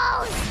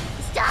balls!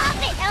 Stop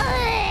it!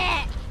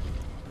 Ugh!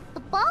 The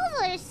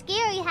balls are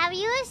scary. Have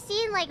you ever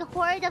seen like a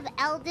horde of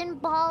Elden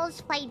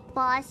balls fight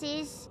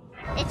bosses?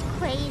 It's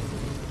crazy.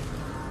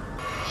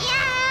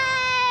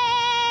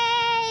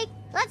 Yay!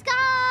 Let's go!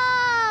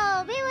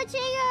 Biboo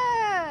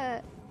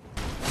Trigger!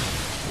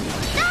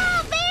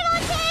 No! Biboo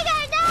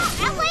Trigger! No!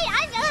 Wait,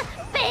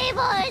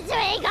 Biboo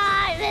Trigger!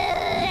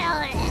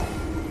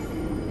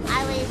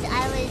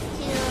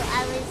 I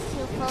was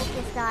too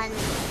focused on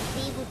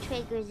Biboo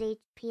Trigger's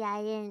HP.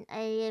 I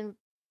didn't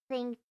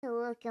think to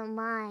look at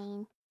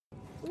mine.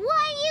 What do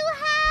you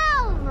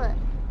have?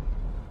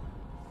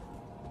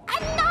 A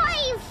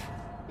knife!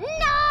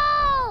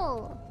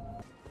 No!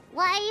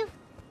 Wife.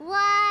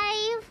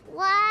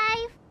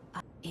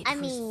 I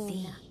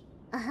mean,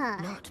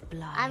 not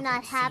blood, I'm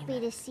not happy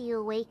to see you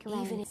awake,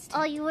 Ren.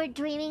 Oh, you were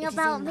dreaming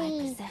about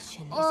me.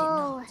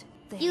 Oh,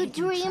 you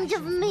dreamed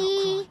of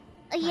me.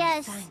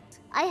 Yes,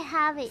 I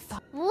have it.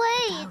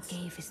 Wait,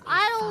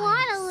 I don't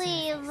want to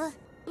leave.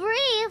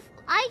 Brief,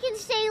 I can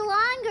stay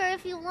longer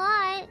if you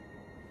want.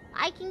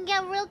 I can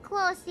get real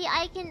close. See,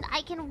 I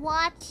can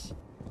watch.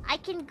 I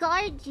can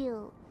guard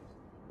you.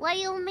 What do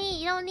you mean?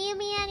 You don't need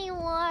me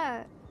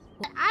anymore.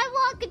 I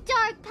walk a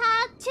dark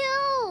path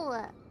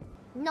too.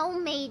 No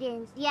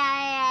maidens. Yeah.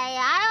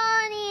 I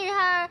don't need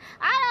her.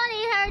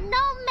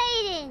 No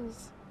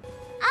maidens.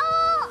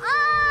 Oh,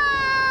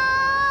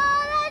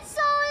 that's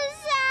so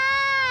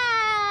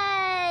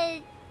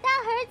sad. That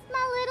hurts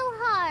my little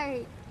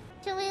heart.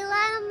 Should we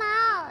let him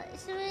out?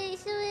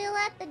 Should we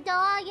let the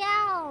dog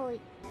out?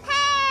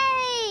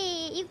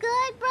 Hey, you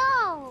good,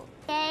 bro?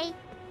 Okay,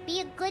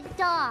 be a good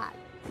dog.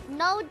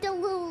 No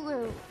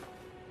delulu.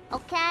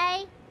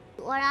 Okay?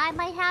 Or I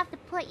might have to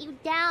put you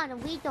down,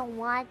 and we don't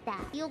want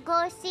that. You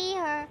go see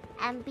her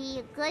and be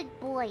a good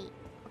boy.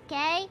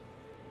 Okay?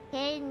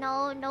 Okay,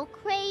 no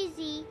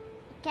crazy.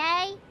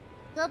 Okay?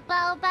 Good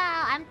bow.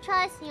 I'm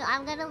trusting you.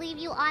 I'm gonna leave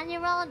you on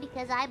your own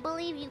because I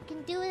believe you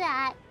can do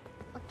that.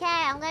 Okay,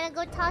 I'm gonna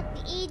go talk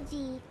to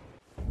E.G.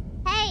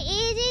 Hey,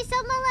 E.G.,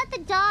 someone let the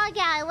dog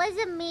out. It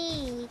wasn't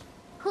me.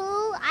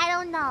 Who? I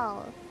don't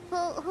know.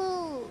 Who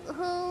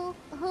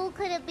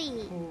could it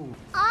be?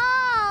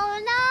 Oh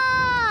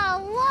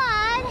no!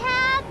 What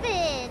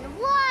happened?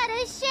 What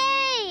a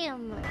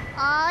shame!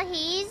 Oh,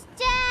 he's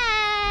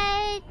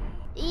dead!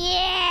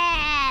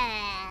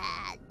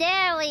 Yeah!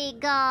 There we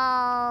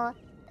go!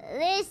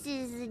 This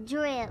is the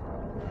drip.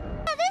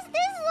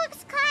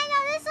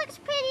 This looks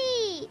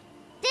pretty...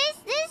 This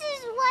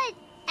is what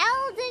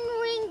Elden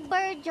Ring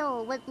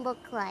Virgil would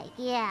look like.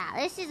 Yeah,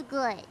 this is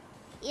good.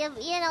 If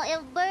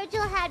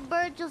Virgil had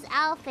Virgil's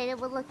outfit, it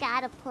would look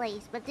out of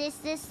place. But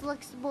this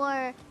looks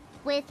more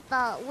with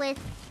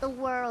the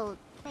world.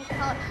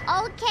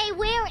 Okay,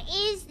 where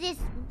is this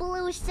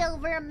blue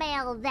silver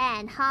mail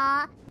then,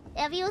 huh?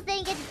 If you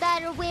think it's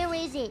better, where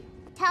is it?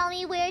 Tell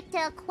me where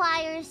to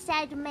acquire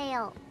said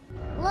mail.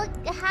 Look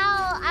at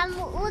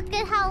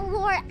how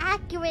lore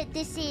accurate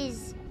this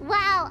is.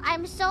 Wow,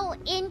 I'm so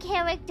in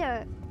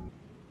character.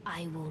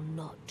 I will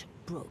not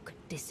brook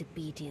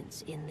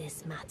disobedience in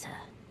this matter.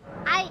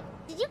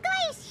 Did you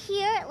guys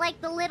hear like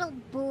the little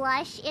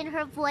blush in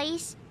her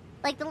voice?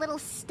 Like the little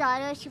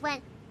stutter? She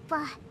went,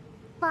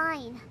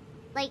 fine.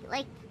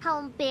 Like how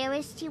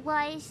embarrassed she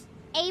was.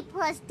 A+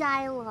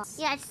 dialogue.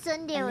 Yeah, it's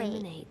tsundere.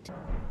 Eliminate.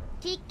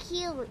 She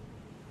cute.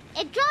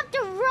 It dropped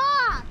a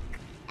rock!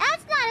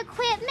 That's not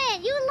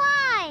equipment, you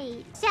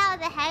lied! Shadow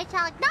the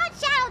Hedgehog. Not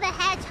Shadow the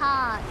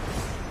Hedgehog!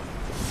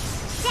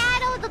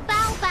 Shadow the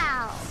Bow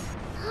Bow.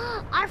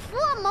 Are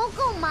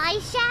Fuamoko my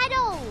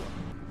shadow?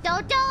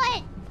 Don't do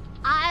it!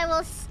 I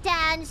will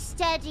stand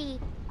steady.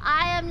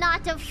 I am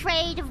not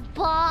afraid of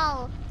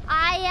Ball.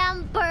 I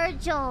am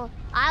Virgil.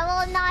 I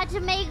will not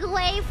make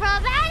way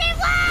from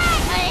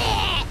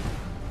anyone!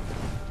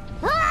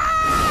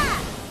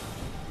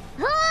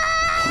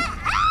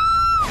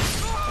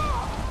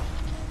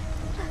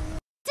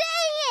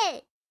 Dang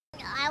it!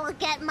 I will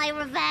get my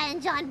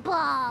revenge on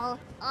Ball.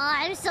 Oh,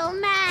 I'm so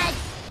mad.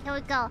 Here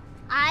we go.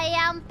 I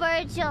am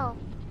Virgil.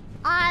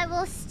 I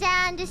will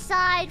stand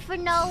aside for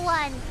no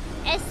one,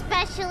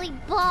 especially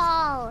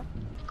Ball.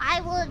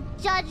 I will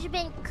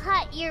judgment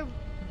cut your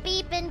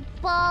beeping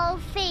ball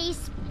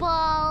face,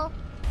 Ball.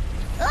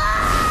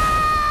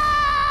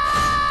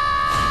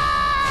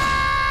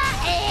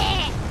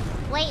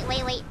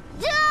 Wait.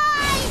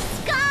 Die,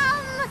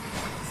 scum!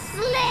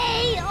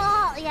 Slay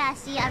all! Yeah,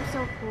 see, I'm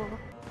so cool.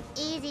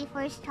 Easy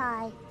first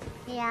try.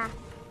 Yeah.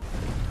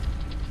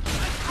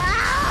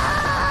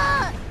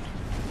 Ah!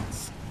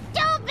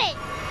 Stupid!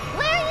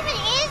 Where even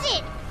is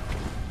it?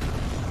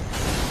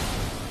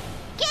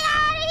 Get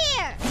out of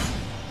here!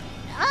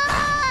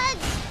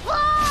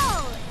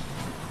 Ball!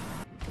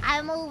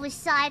 I move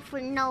aside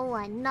for no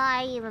one,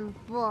 not even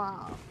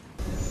Ball.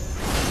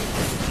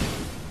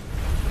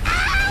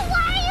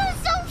 Why are you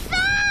so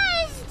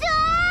fast?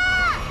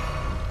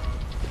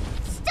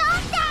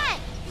 Stop that!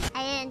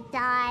 I didn't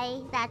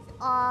die. That's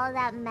all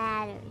that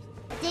matters.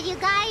 Did you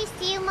guys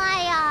see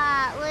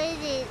my, what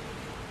is it?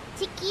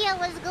 Takia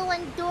was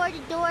going door to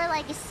door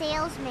like a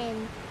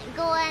salesman,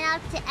 going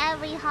up to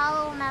every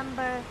Holo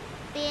member,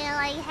 being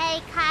like,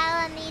 "Hey,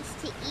 Kyla needs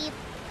to eat.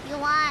 You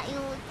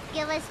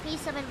give me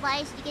some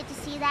advice? Did you get to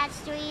see that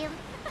stream?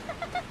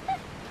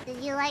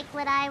 Did you like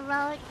what I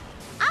wrote?"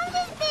 I'm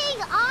just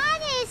being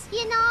honest,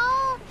 you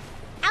know?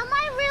 Am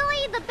I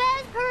really the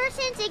best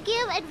person to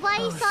give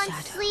advice on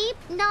Shadow. sleep?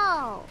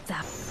 No.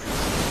 That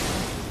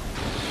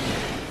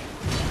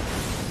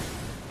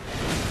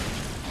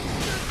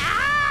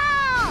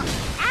Ow!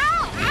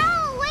 Ow!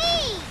 Ow!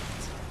 Wait!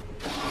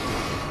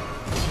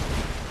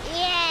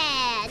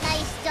 Yeah!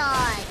 Nice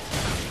dodge.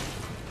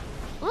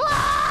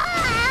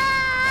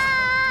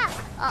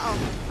 Uh-oh.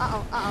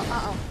 Uh-oh. Uh-oh.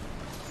 Uh-oh.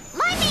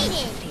 My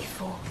maiden!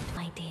 before,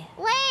 my dear.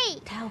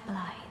 Wait! Tell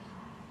Blythe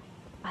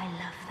I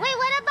love her. Wait,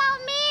 what about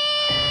me?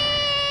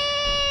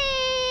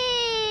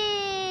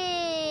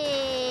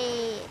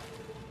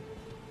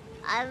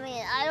 I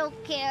mean, I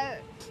don't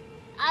care.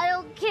 I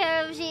don't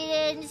care if she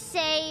didn't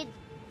say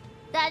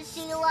that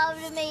she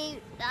loved me.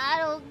 I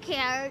don't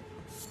care.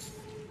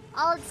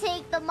 I'll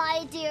take the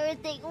my dear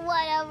thing,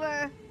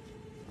 whatever.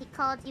 He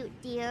called you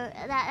dear.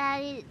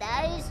 That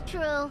is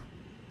true.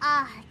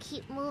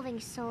 Keep moving,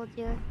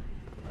 soldier.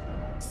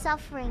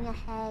 Suffering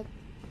ahead.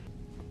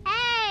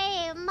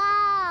 Hey,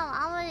 Mom!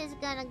 I'm just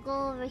gonna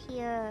go over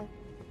here.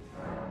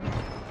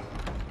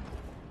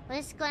 I'm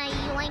just gonna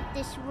yoink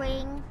this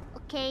ring.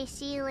 Okay,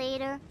 see you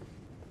later.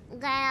 I'm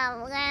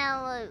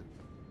gonna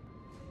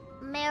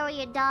marry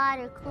your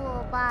daughter.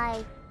 Cool,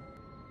 bye.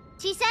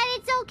 She said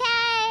it's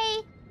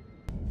okay!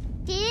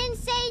 She didn't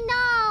say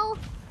no!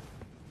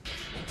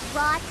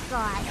 Rot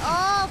God.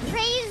 Oh,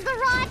 praise the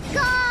Rot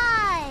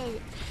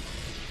God!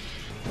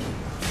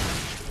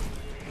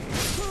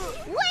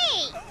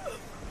 Wait!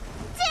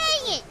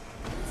 Dang it!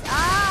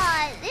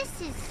 This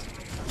is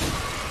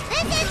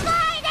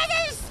fine!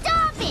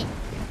 Stop it!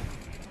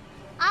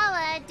 I'm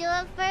gonna do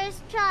it first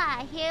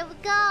try. Here we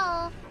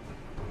go.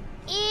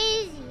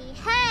 Easy.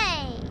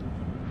 Hey!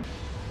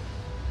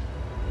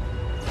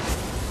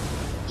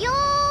 You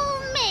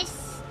miss!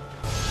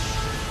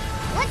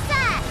 What's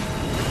that?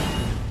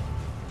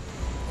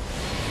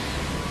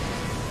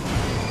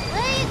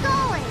 Where are you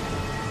going?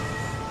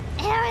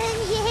 Aaron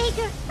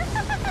Yeager!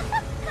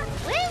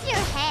 Where's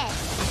your head?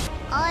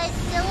 Oh, it's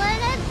still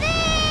in a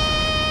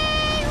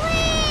thing!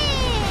 Wait!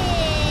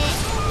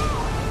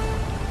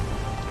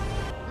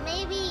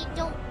 Maybe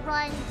don't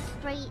run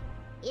straight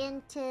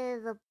into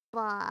the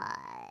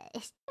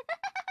bus.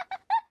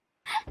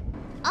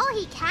 Oh,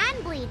 he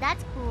can bleed.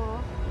 That's cool.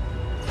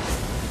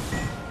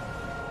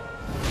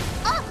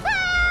 Oh,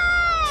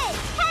 hey!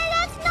 Hey,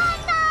 that's not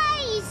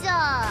nice!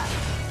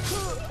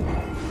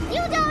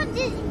 You don't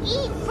just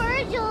eat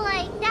Virgil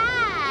like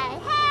that!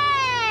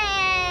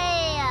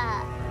 Hey!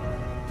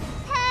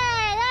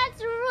 Hey,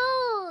 that's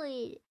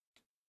rude!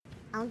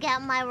 I'll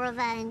get my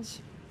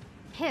revenge.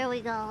 Here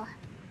we go.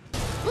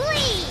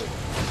 Bleed!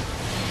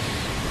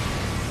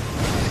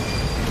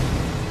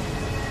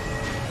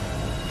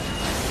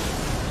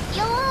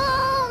 You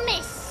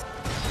miss!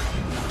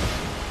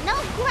 No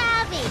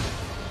grabbing!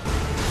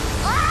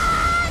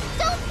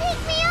 Don't pick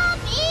me up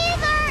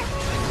either!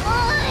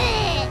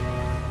 Ugh.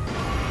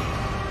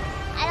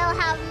 I don't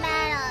have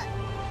mana.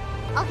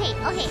 Okay.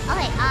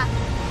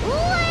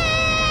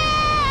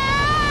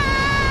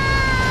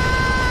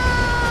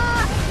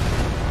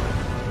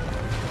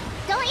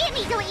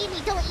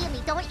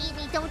 Don't eat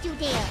me! Don't you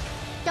dare!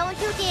 Don't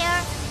you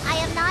dare! I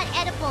am not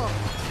edible!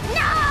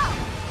 No!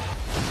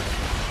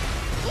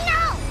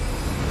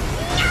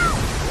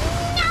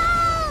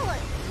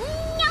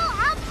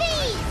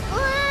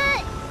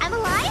 I'm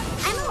alive?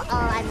 I'm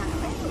not.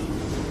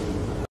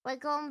 We're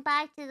going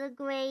back to the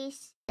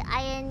grace.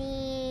 I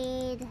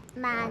need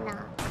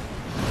mana.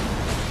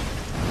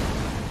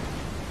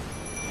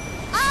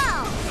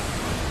 Oh!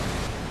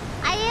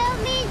 I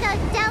need the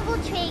devil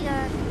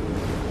trigger.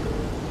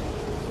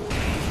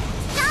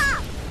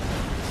 Stop!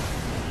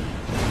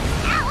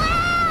 Ow!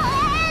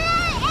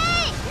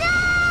 Hey! No!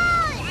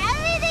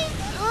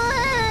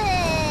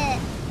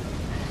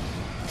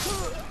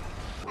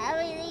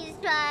 Everything's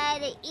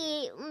trying to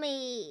eat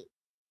me.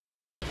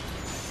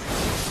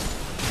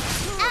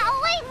 Oh,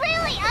 wait,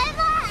 really? I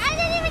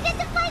didn't even get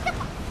to fight the...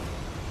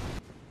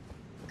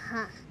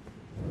 Huh.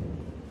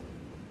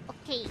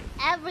 Okay,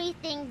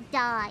 everything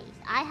dies.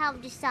 I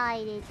have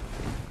decided.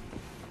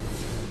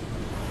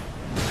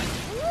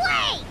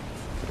 Wait!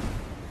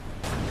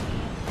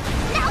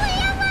 No,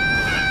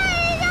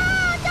 no,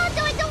 don't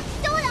do it, don't.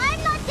 I'm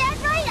not dead,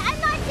 right? I'm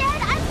not dead.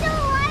 I'm still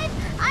alive.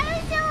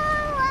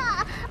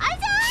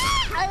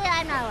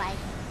 I'm not alive.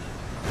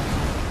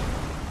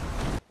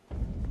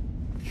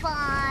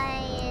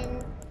 Fine.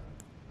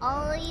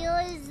 I'll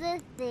use the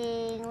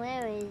thing.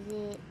 Where is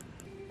it?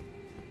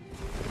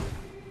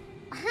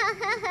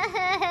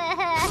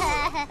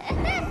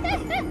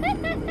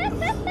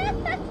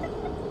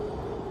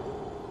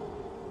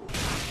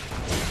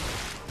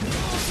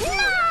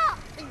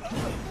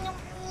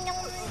 No!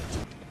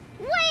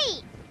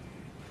 Wait!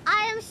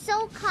 I am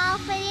so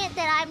confident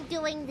that I'm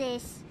doing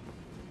this.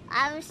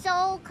 I'm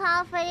so confident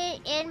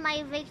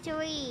my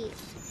victory.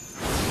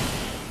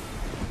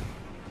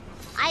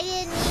 I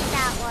didn't need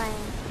that one.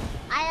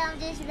 I am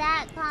just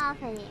that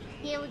confident.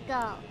 Here we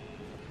go.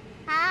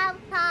 Have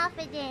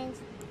confidence.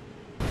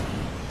 No!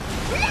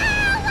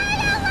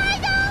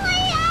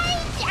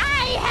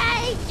 I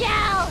hate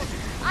you!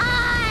 I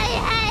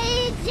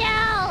hate you!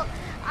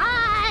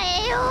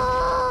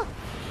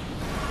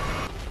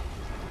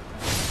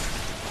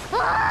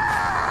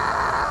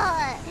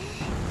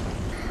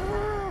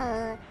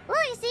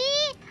 Look,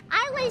 see?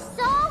 I was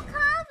so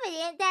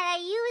confident that I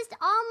used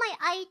all my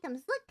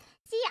items. Look,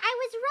 see, I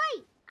was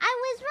right.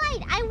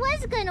 I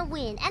was gonna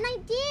win, and I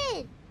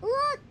did.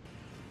 Look.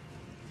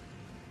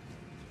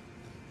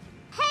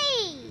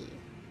 Hey!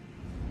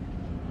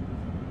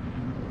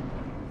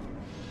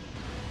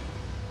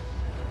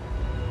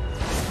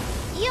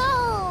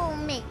 You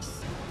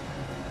missed.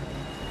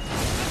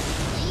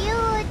 You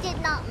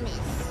did not miss.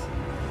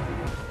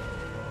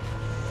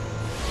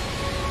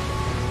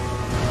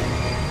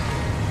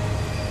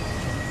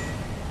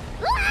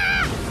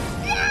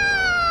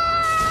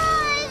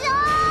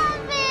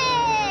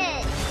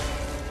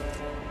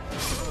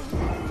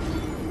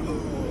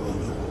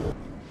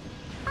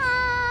 Ah!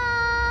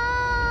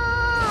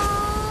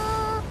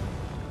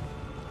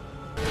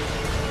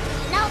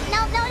 No!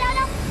 Stop it!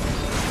 No.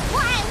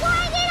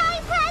 Why did I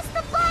press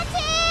the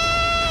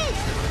button?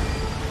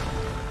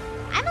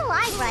 I'm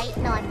alive, right?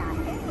 No, I'm not.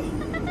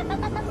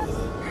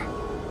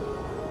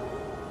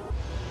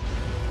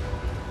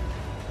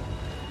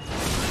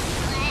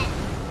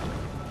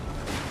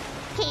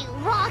 Okay,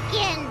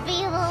 rockin',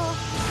 Biboo.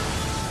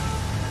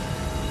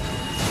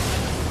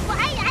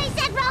 I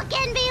said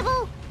rockin',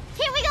 Biboo.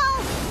 Here we go.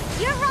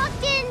 You're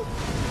rocked in.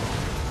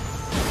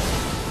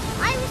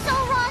 I'm so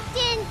rocked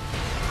in.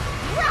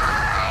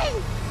 Run!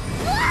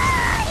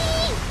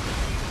 Why?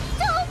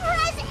 Don't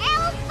press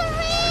L3!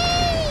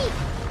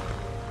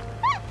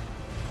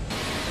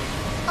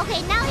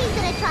 Okay, now he's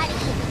gonna try to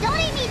eat me. Don't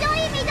eat me!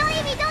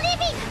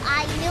 I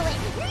knew it.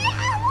 No!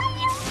 What do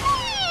you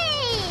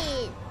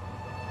mean?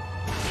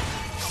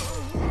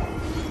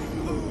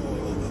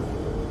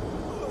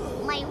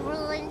 My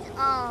ruins.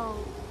 Oh.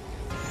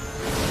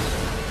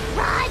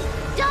 Run!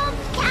 Don't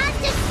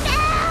cast a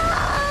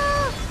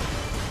spell!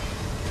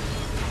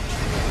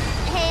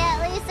 Hey, at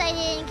least I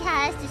didn't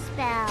cast a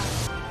spell.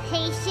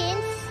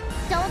 Patience.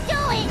 Don't do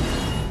it!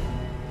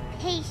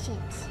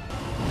 Patience.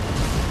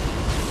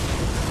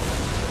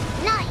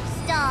 Nice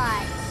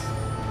dodge.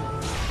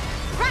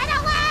 Run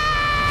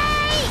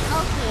away!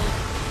 Okay.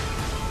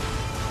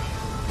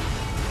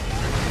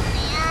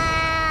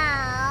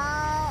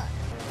 Meow.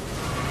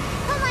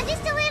 Come on,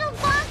 just a little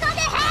bonk on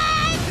the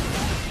head!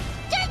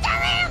 Just a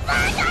little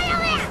bonk on the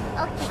head!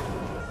 Okay.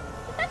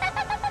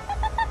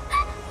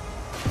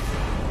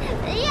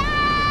 Yeah!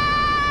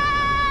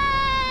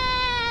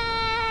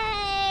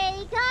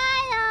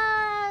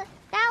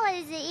 That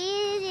was the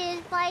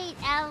easiest fight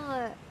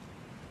ever.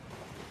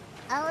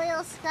 A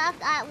little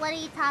stuffed. What are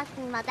you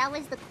talking about? That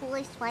was the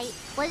coolest fight.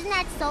 Wasn't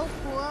that so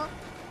cool?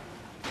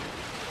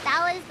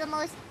 That was the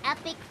most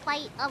epic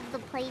fight of the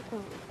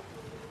playthrough.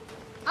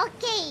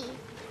 Okay,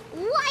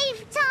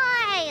 wife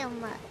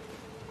time.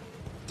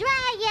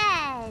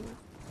 Dragon,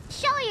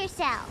 show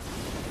yourself.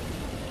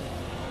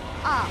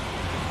 Oh,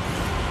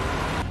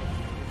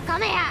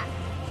 come here.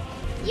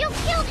 You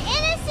killed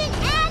innocent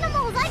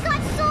animals! I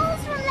got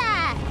souls from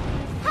that!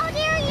 How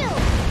dare you!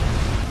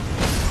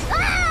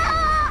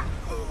 Ah!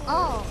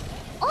 Oh.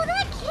 Oh,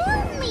 that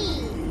killed me!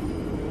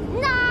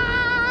 No!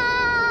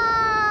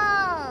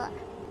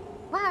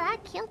 Wow,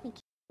 that killed me.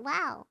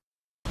 Wow.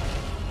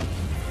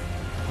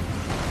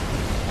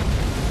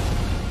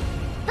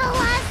 The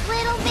last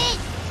little bit!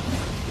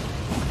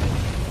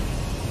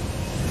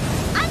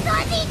 I'm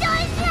gonna be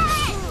done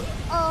that!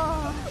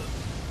 Oh.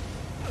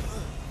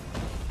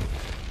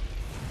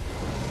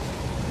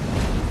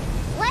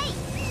 Wait!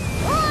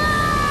 Whoa!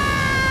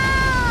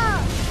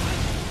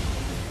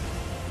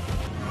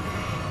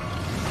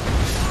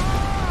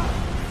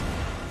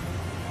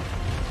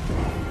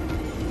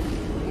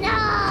 No!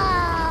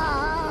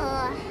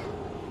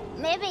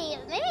 Maybe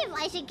if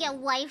I should get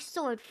wife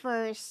sword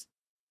first.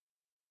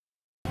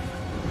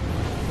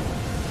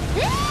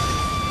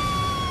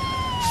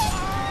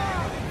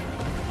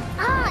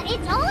 Ah,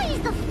 it's always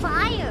the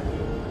fire.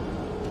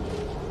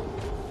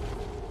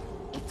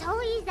 It's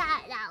always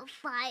that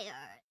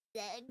fire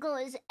that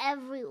goes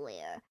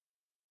everywhere.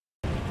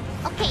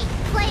 Okay,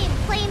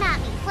 flame at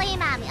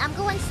me. I'm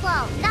going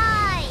slow.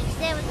 Nice,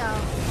 there we go.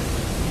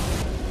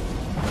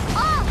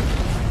 Oh,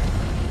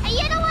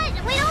 you know what?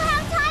 We don't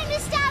have time to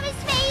stab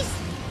his face.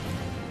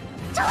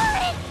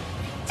 Torrent,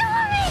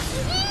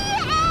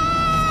 yeah!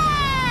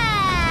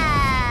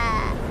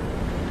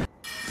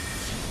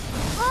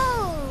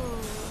 Oh,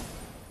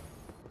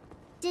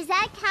 does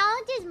that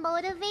count as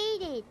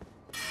motivated?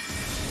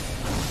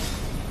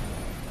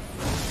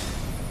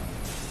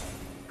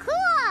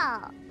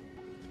 Cool!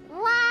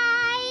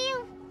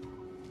 Why?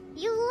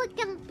 You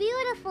looking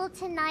beautiful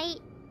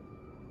tonight.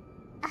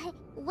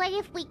 What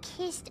if we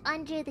kissed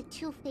under the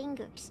two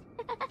fingers?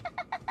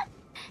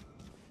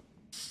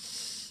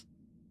 Shh.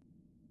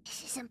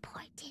 is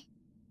important.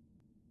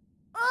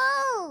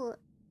 Oh!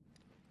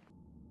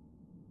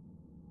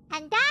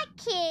 And that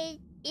kid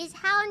is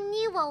how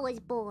Nero was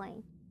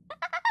born.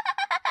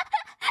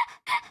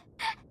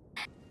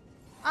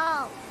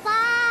 Oh,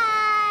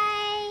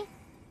 bye!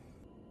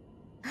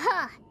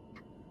 Huh.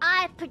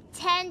 I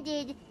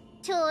pretended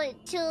to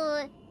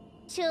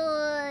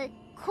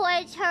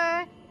court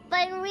her,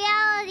 but in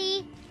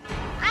reality,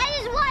 I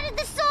just wanted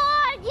the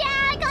sword!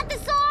 Yeah, I got the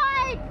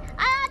sword!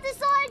 I got the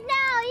sword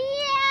now!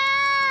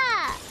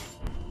 Yeah!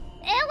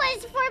 It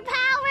was for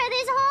power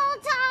this whole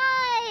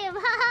time!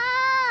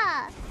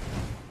 Haha!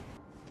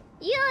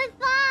 You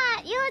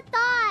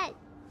thought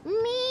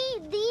me,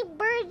 the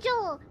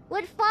Virgil,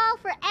 would fall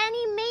for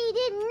any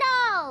maiden?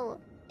 No!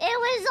 It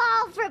was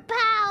all for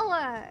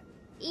power!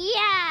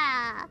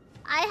 Yeah!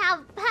 I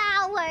have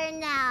power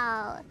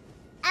now!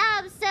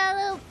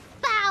 Absolute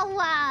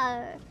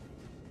power!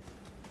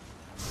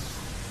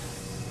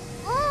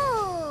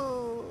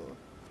 Ooh!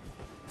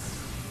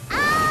 Oh!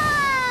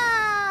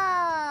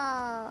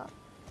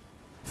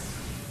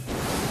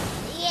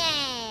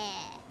 Yeah!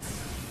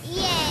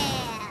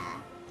 Yeah!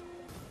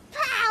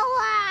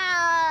 Power!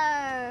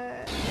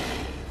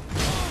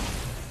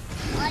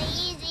 Oh,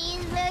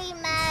 he's very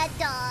mad,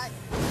 dog.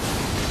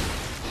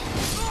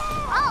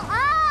 Oh!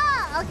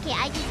 Okay,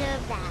 I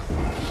deserve that.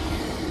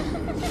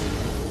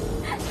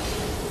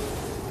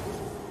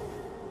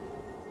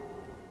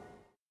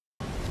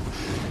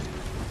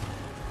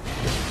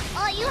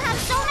 Oh, you have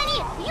so many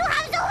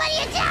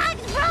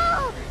attacks,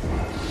 bro!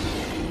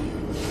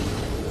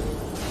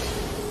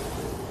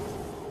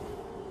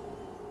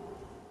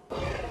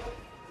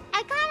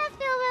 I kind of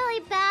feel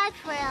really bad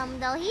for him,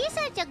 though. He's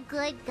such a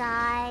good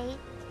guy.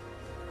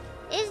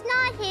 It's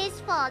not his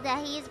fault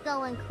that he's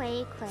going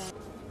cray-cray.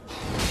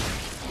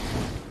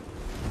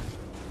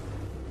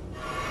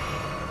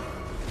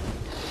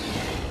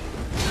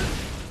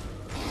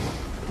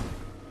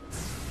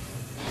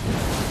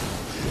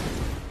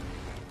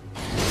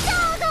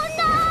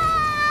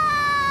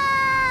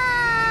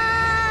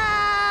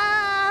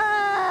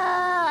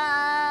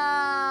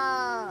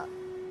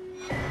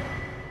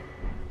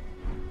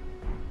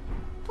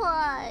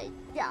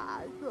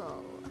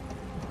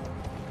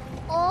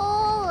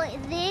 Oh,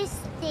 this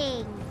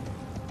thing.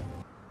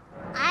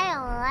 I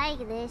don't like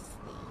this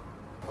thing.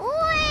 Whee!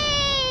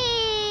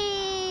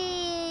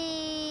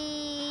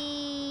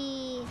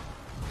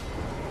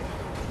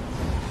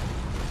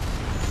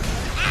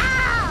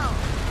 Ow!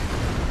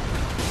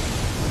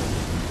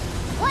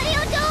 What are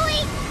you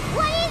doing?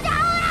 What is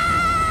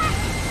that?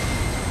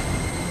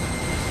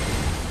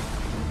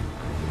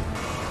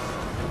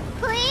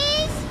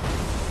 Please?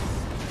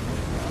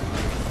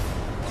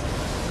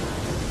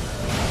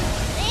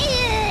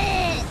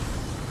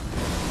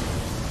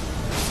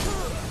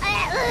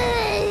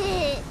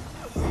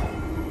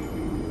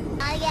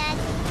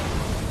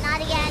 Not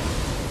again.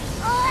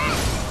 Oh,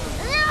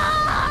 no!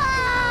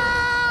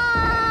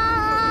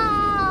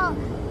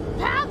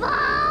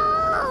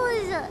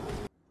 Pebbles!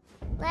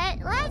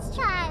 Let's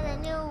try the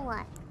new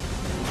one.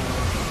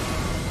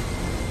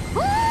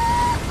 Ooh!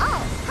 Oh,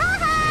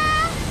 haha!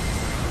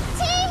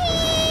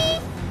 Tee-hee!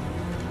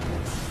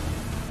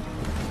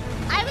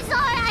 I'm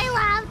sorry I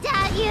laughed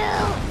at you!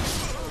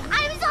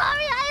 I'm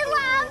sorry I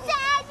laughed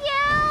at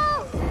you!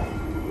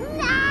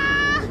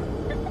 Nah!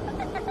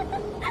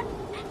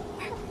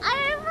 I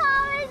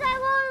promise I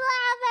won't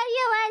laugh at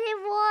you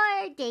anymore!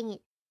 Dang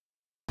it.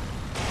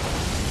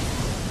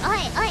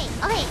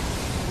 Okay.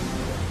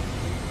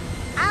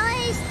 I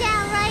wanna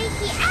stand right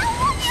here. Ow,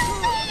 what do you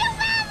mean?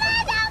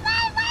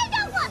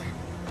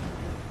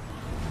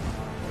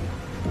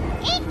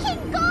 It can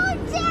go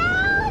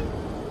down?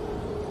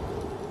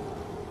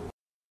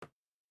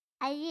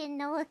 I didn't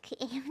know it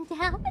came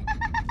down.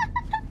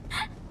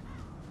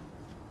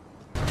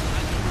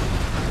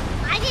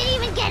 I didn't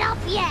even get up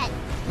yet.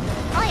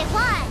 Okay,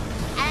 1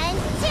 and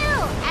 2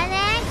 and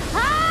then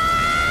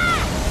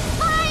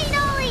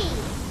finally!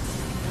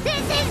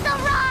 This is the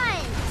run!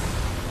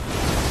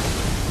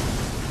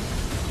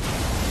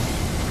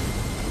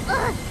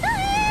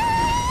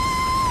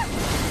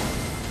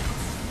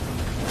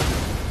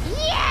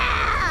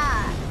 Yeah!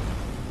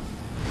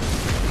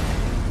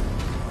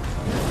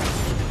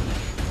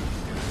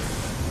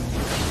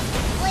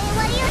 Wait,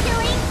 what are you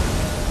doing?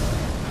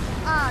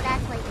 Oh,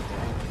 that's what you're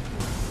doing.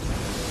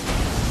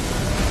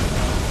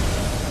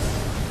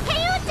 Can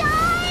you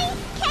die?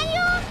 Can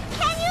you?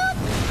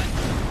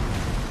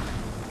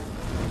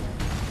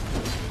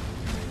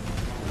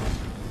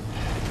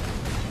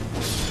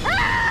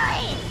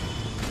 Ay!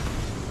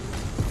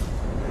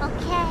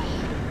 Okay,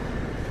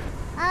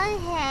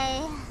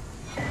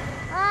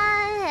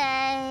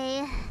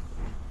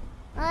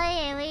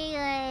 we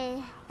good.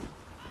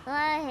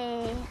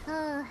 Okay.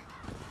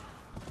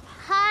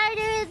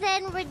 Harder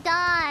than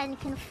Radon,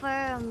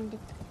 confirmed.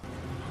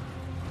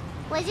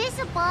 Was this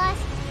a boss?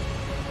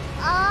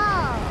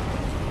 Oh.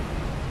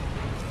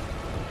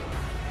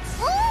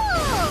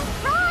 Ooh,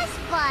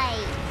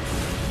 frostbite.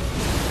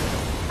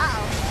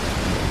 Uh-oh.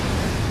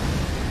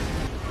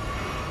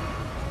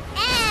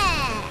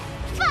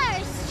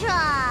 First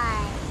try.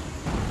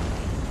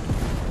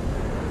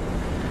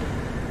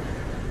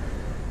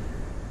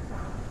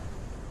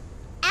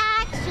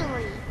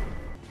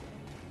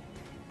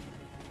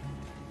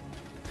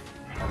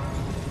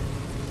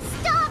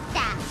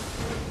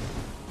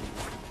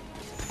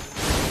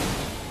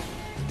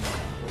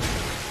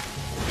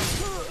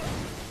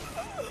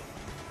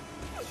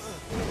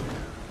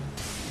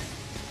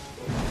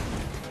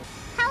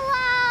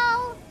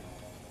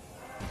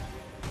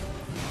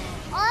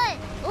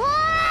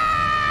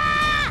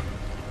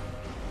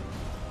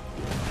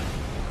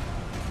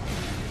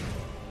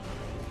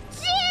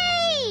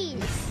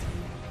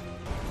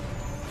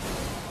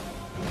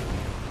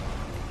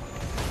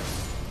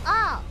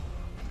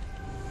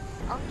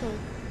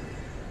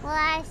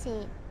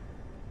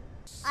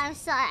 I'm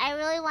sorry, I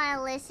really want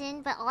to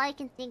listen, but all I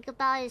can think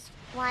about is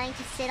wanting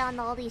to sit on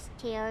all these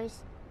chairs.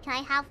 Can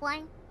I have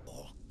one?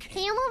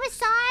 Can you move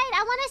aside?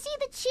 I want to see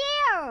the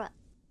chair!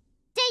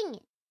 Dang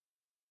it!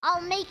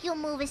 I'll make you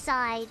move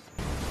aside.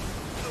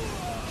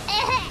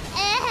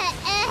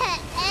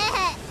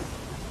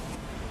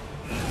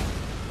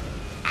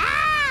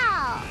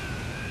 Ow!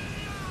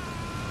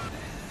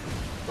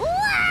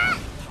 What?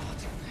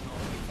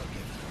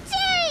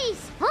 Jeez!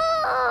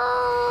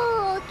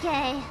 Oh,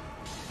 okay.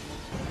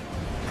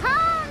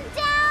 Calm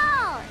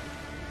down!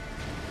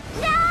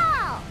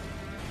 No!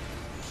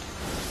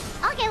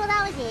 Okay, well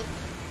that was it.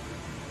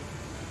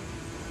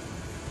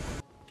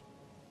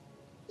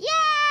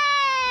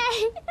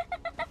 Yay!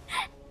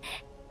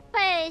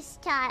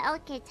 First time.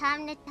 Okay,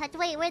 time to touch.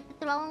 Wait, where'd the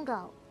throne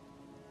go?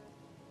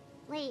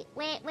 Wait,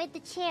 where'd the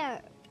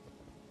chair?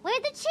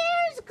 Where'd the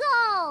chairs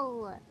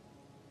go?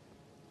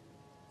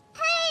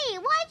 Hey,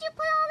 why'd you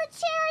put all the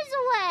chairs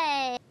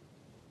away?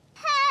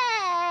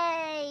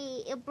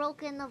 Hey, it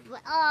broke in the.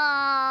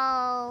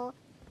 Oh.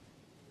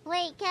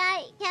 Wait, can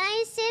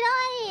I sit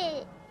on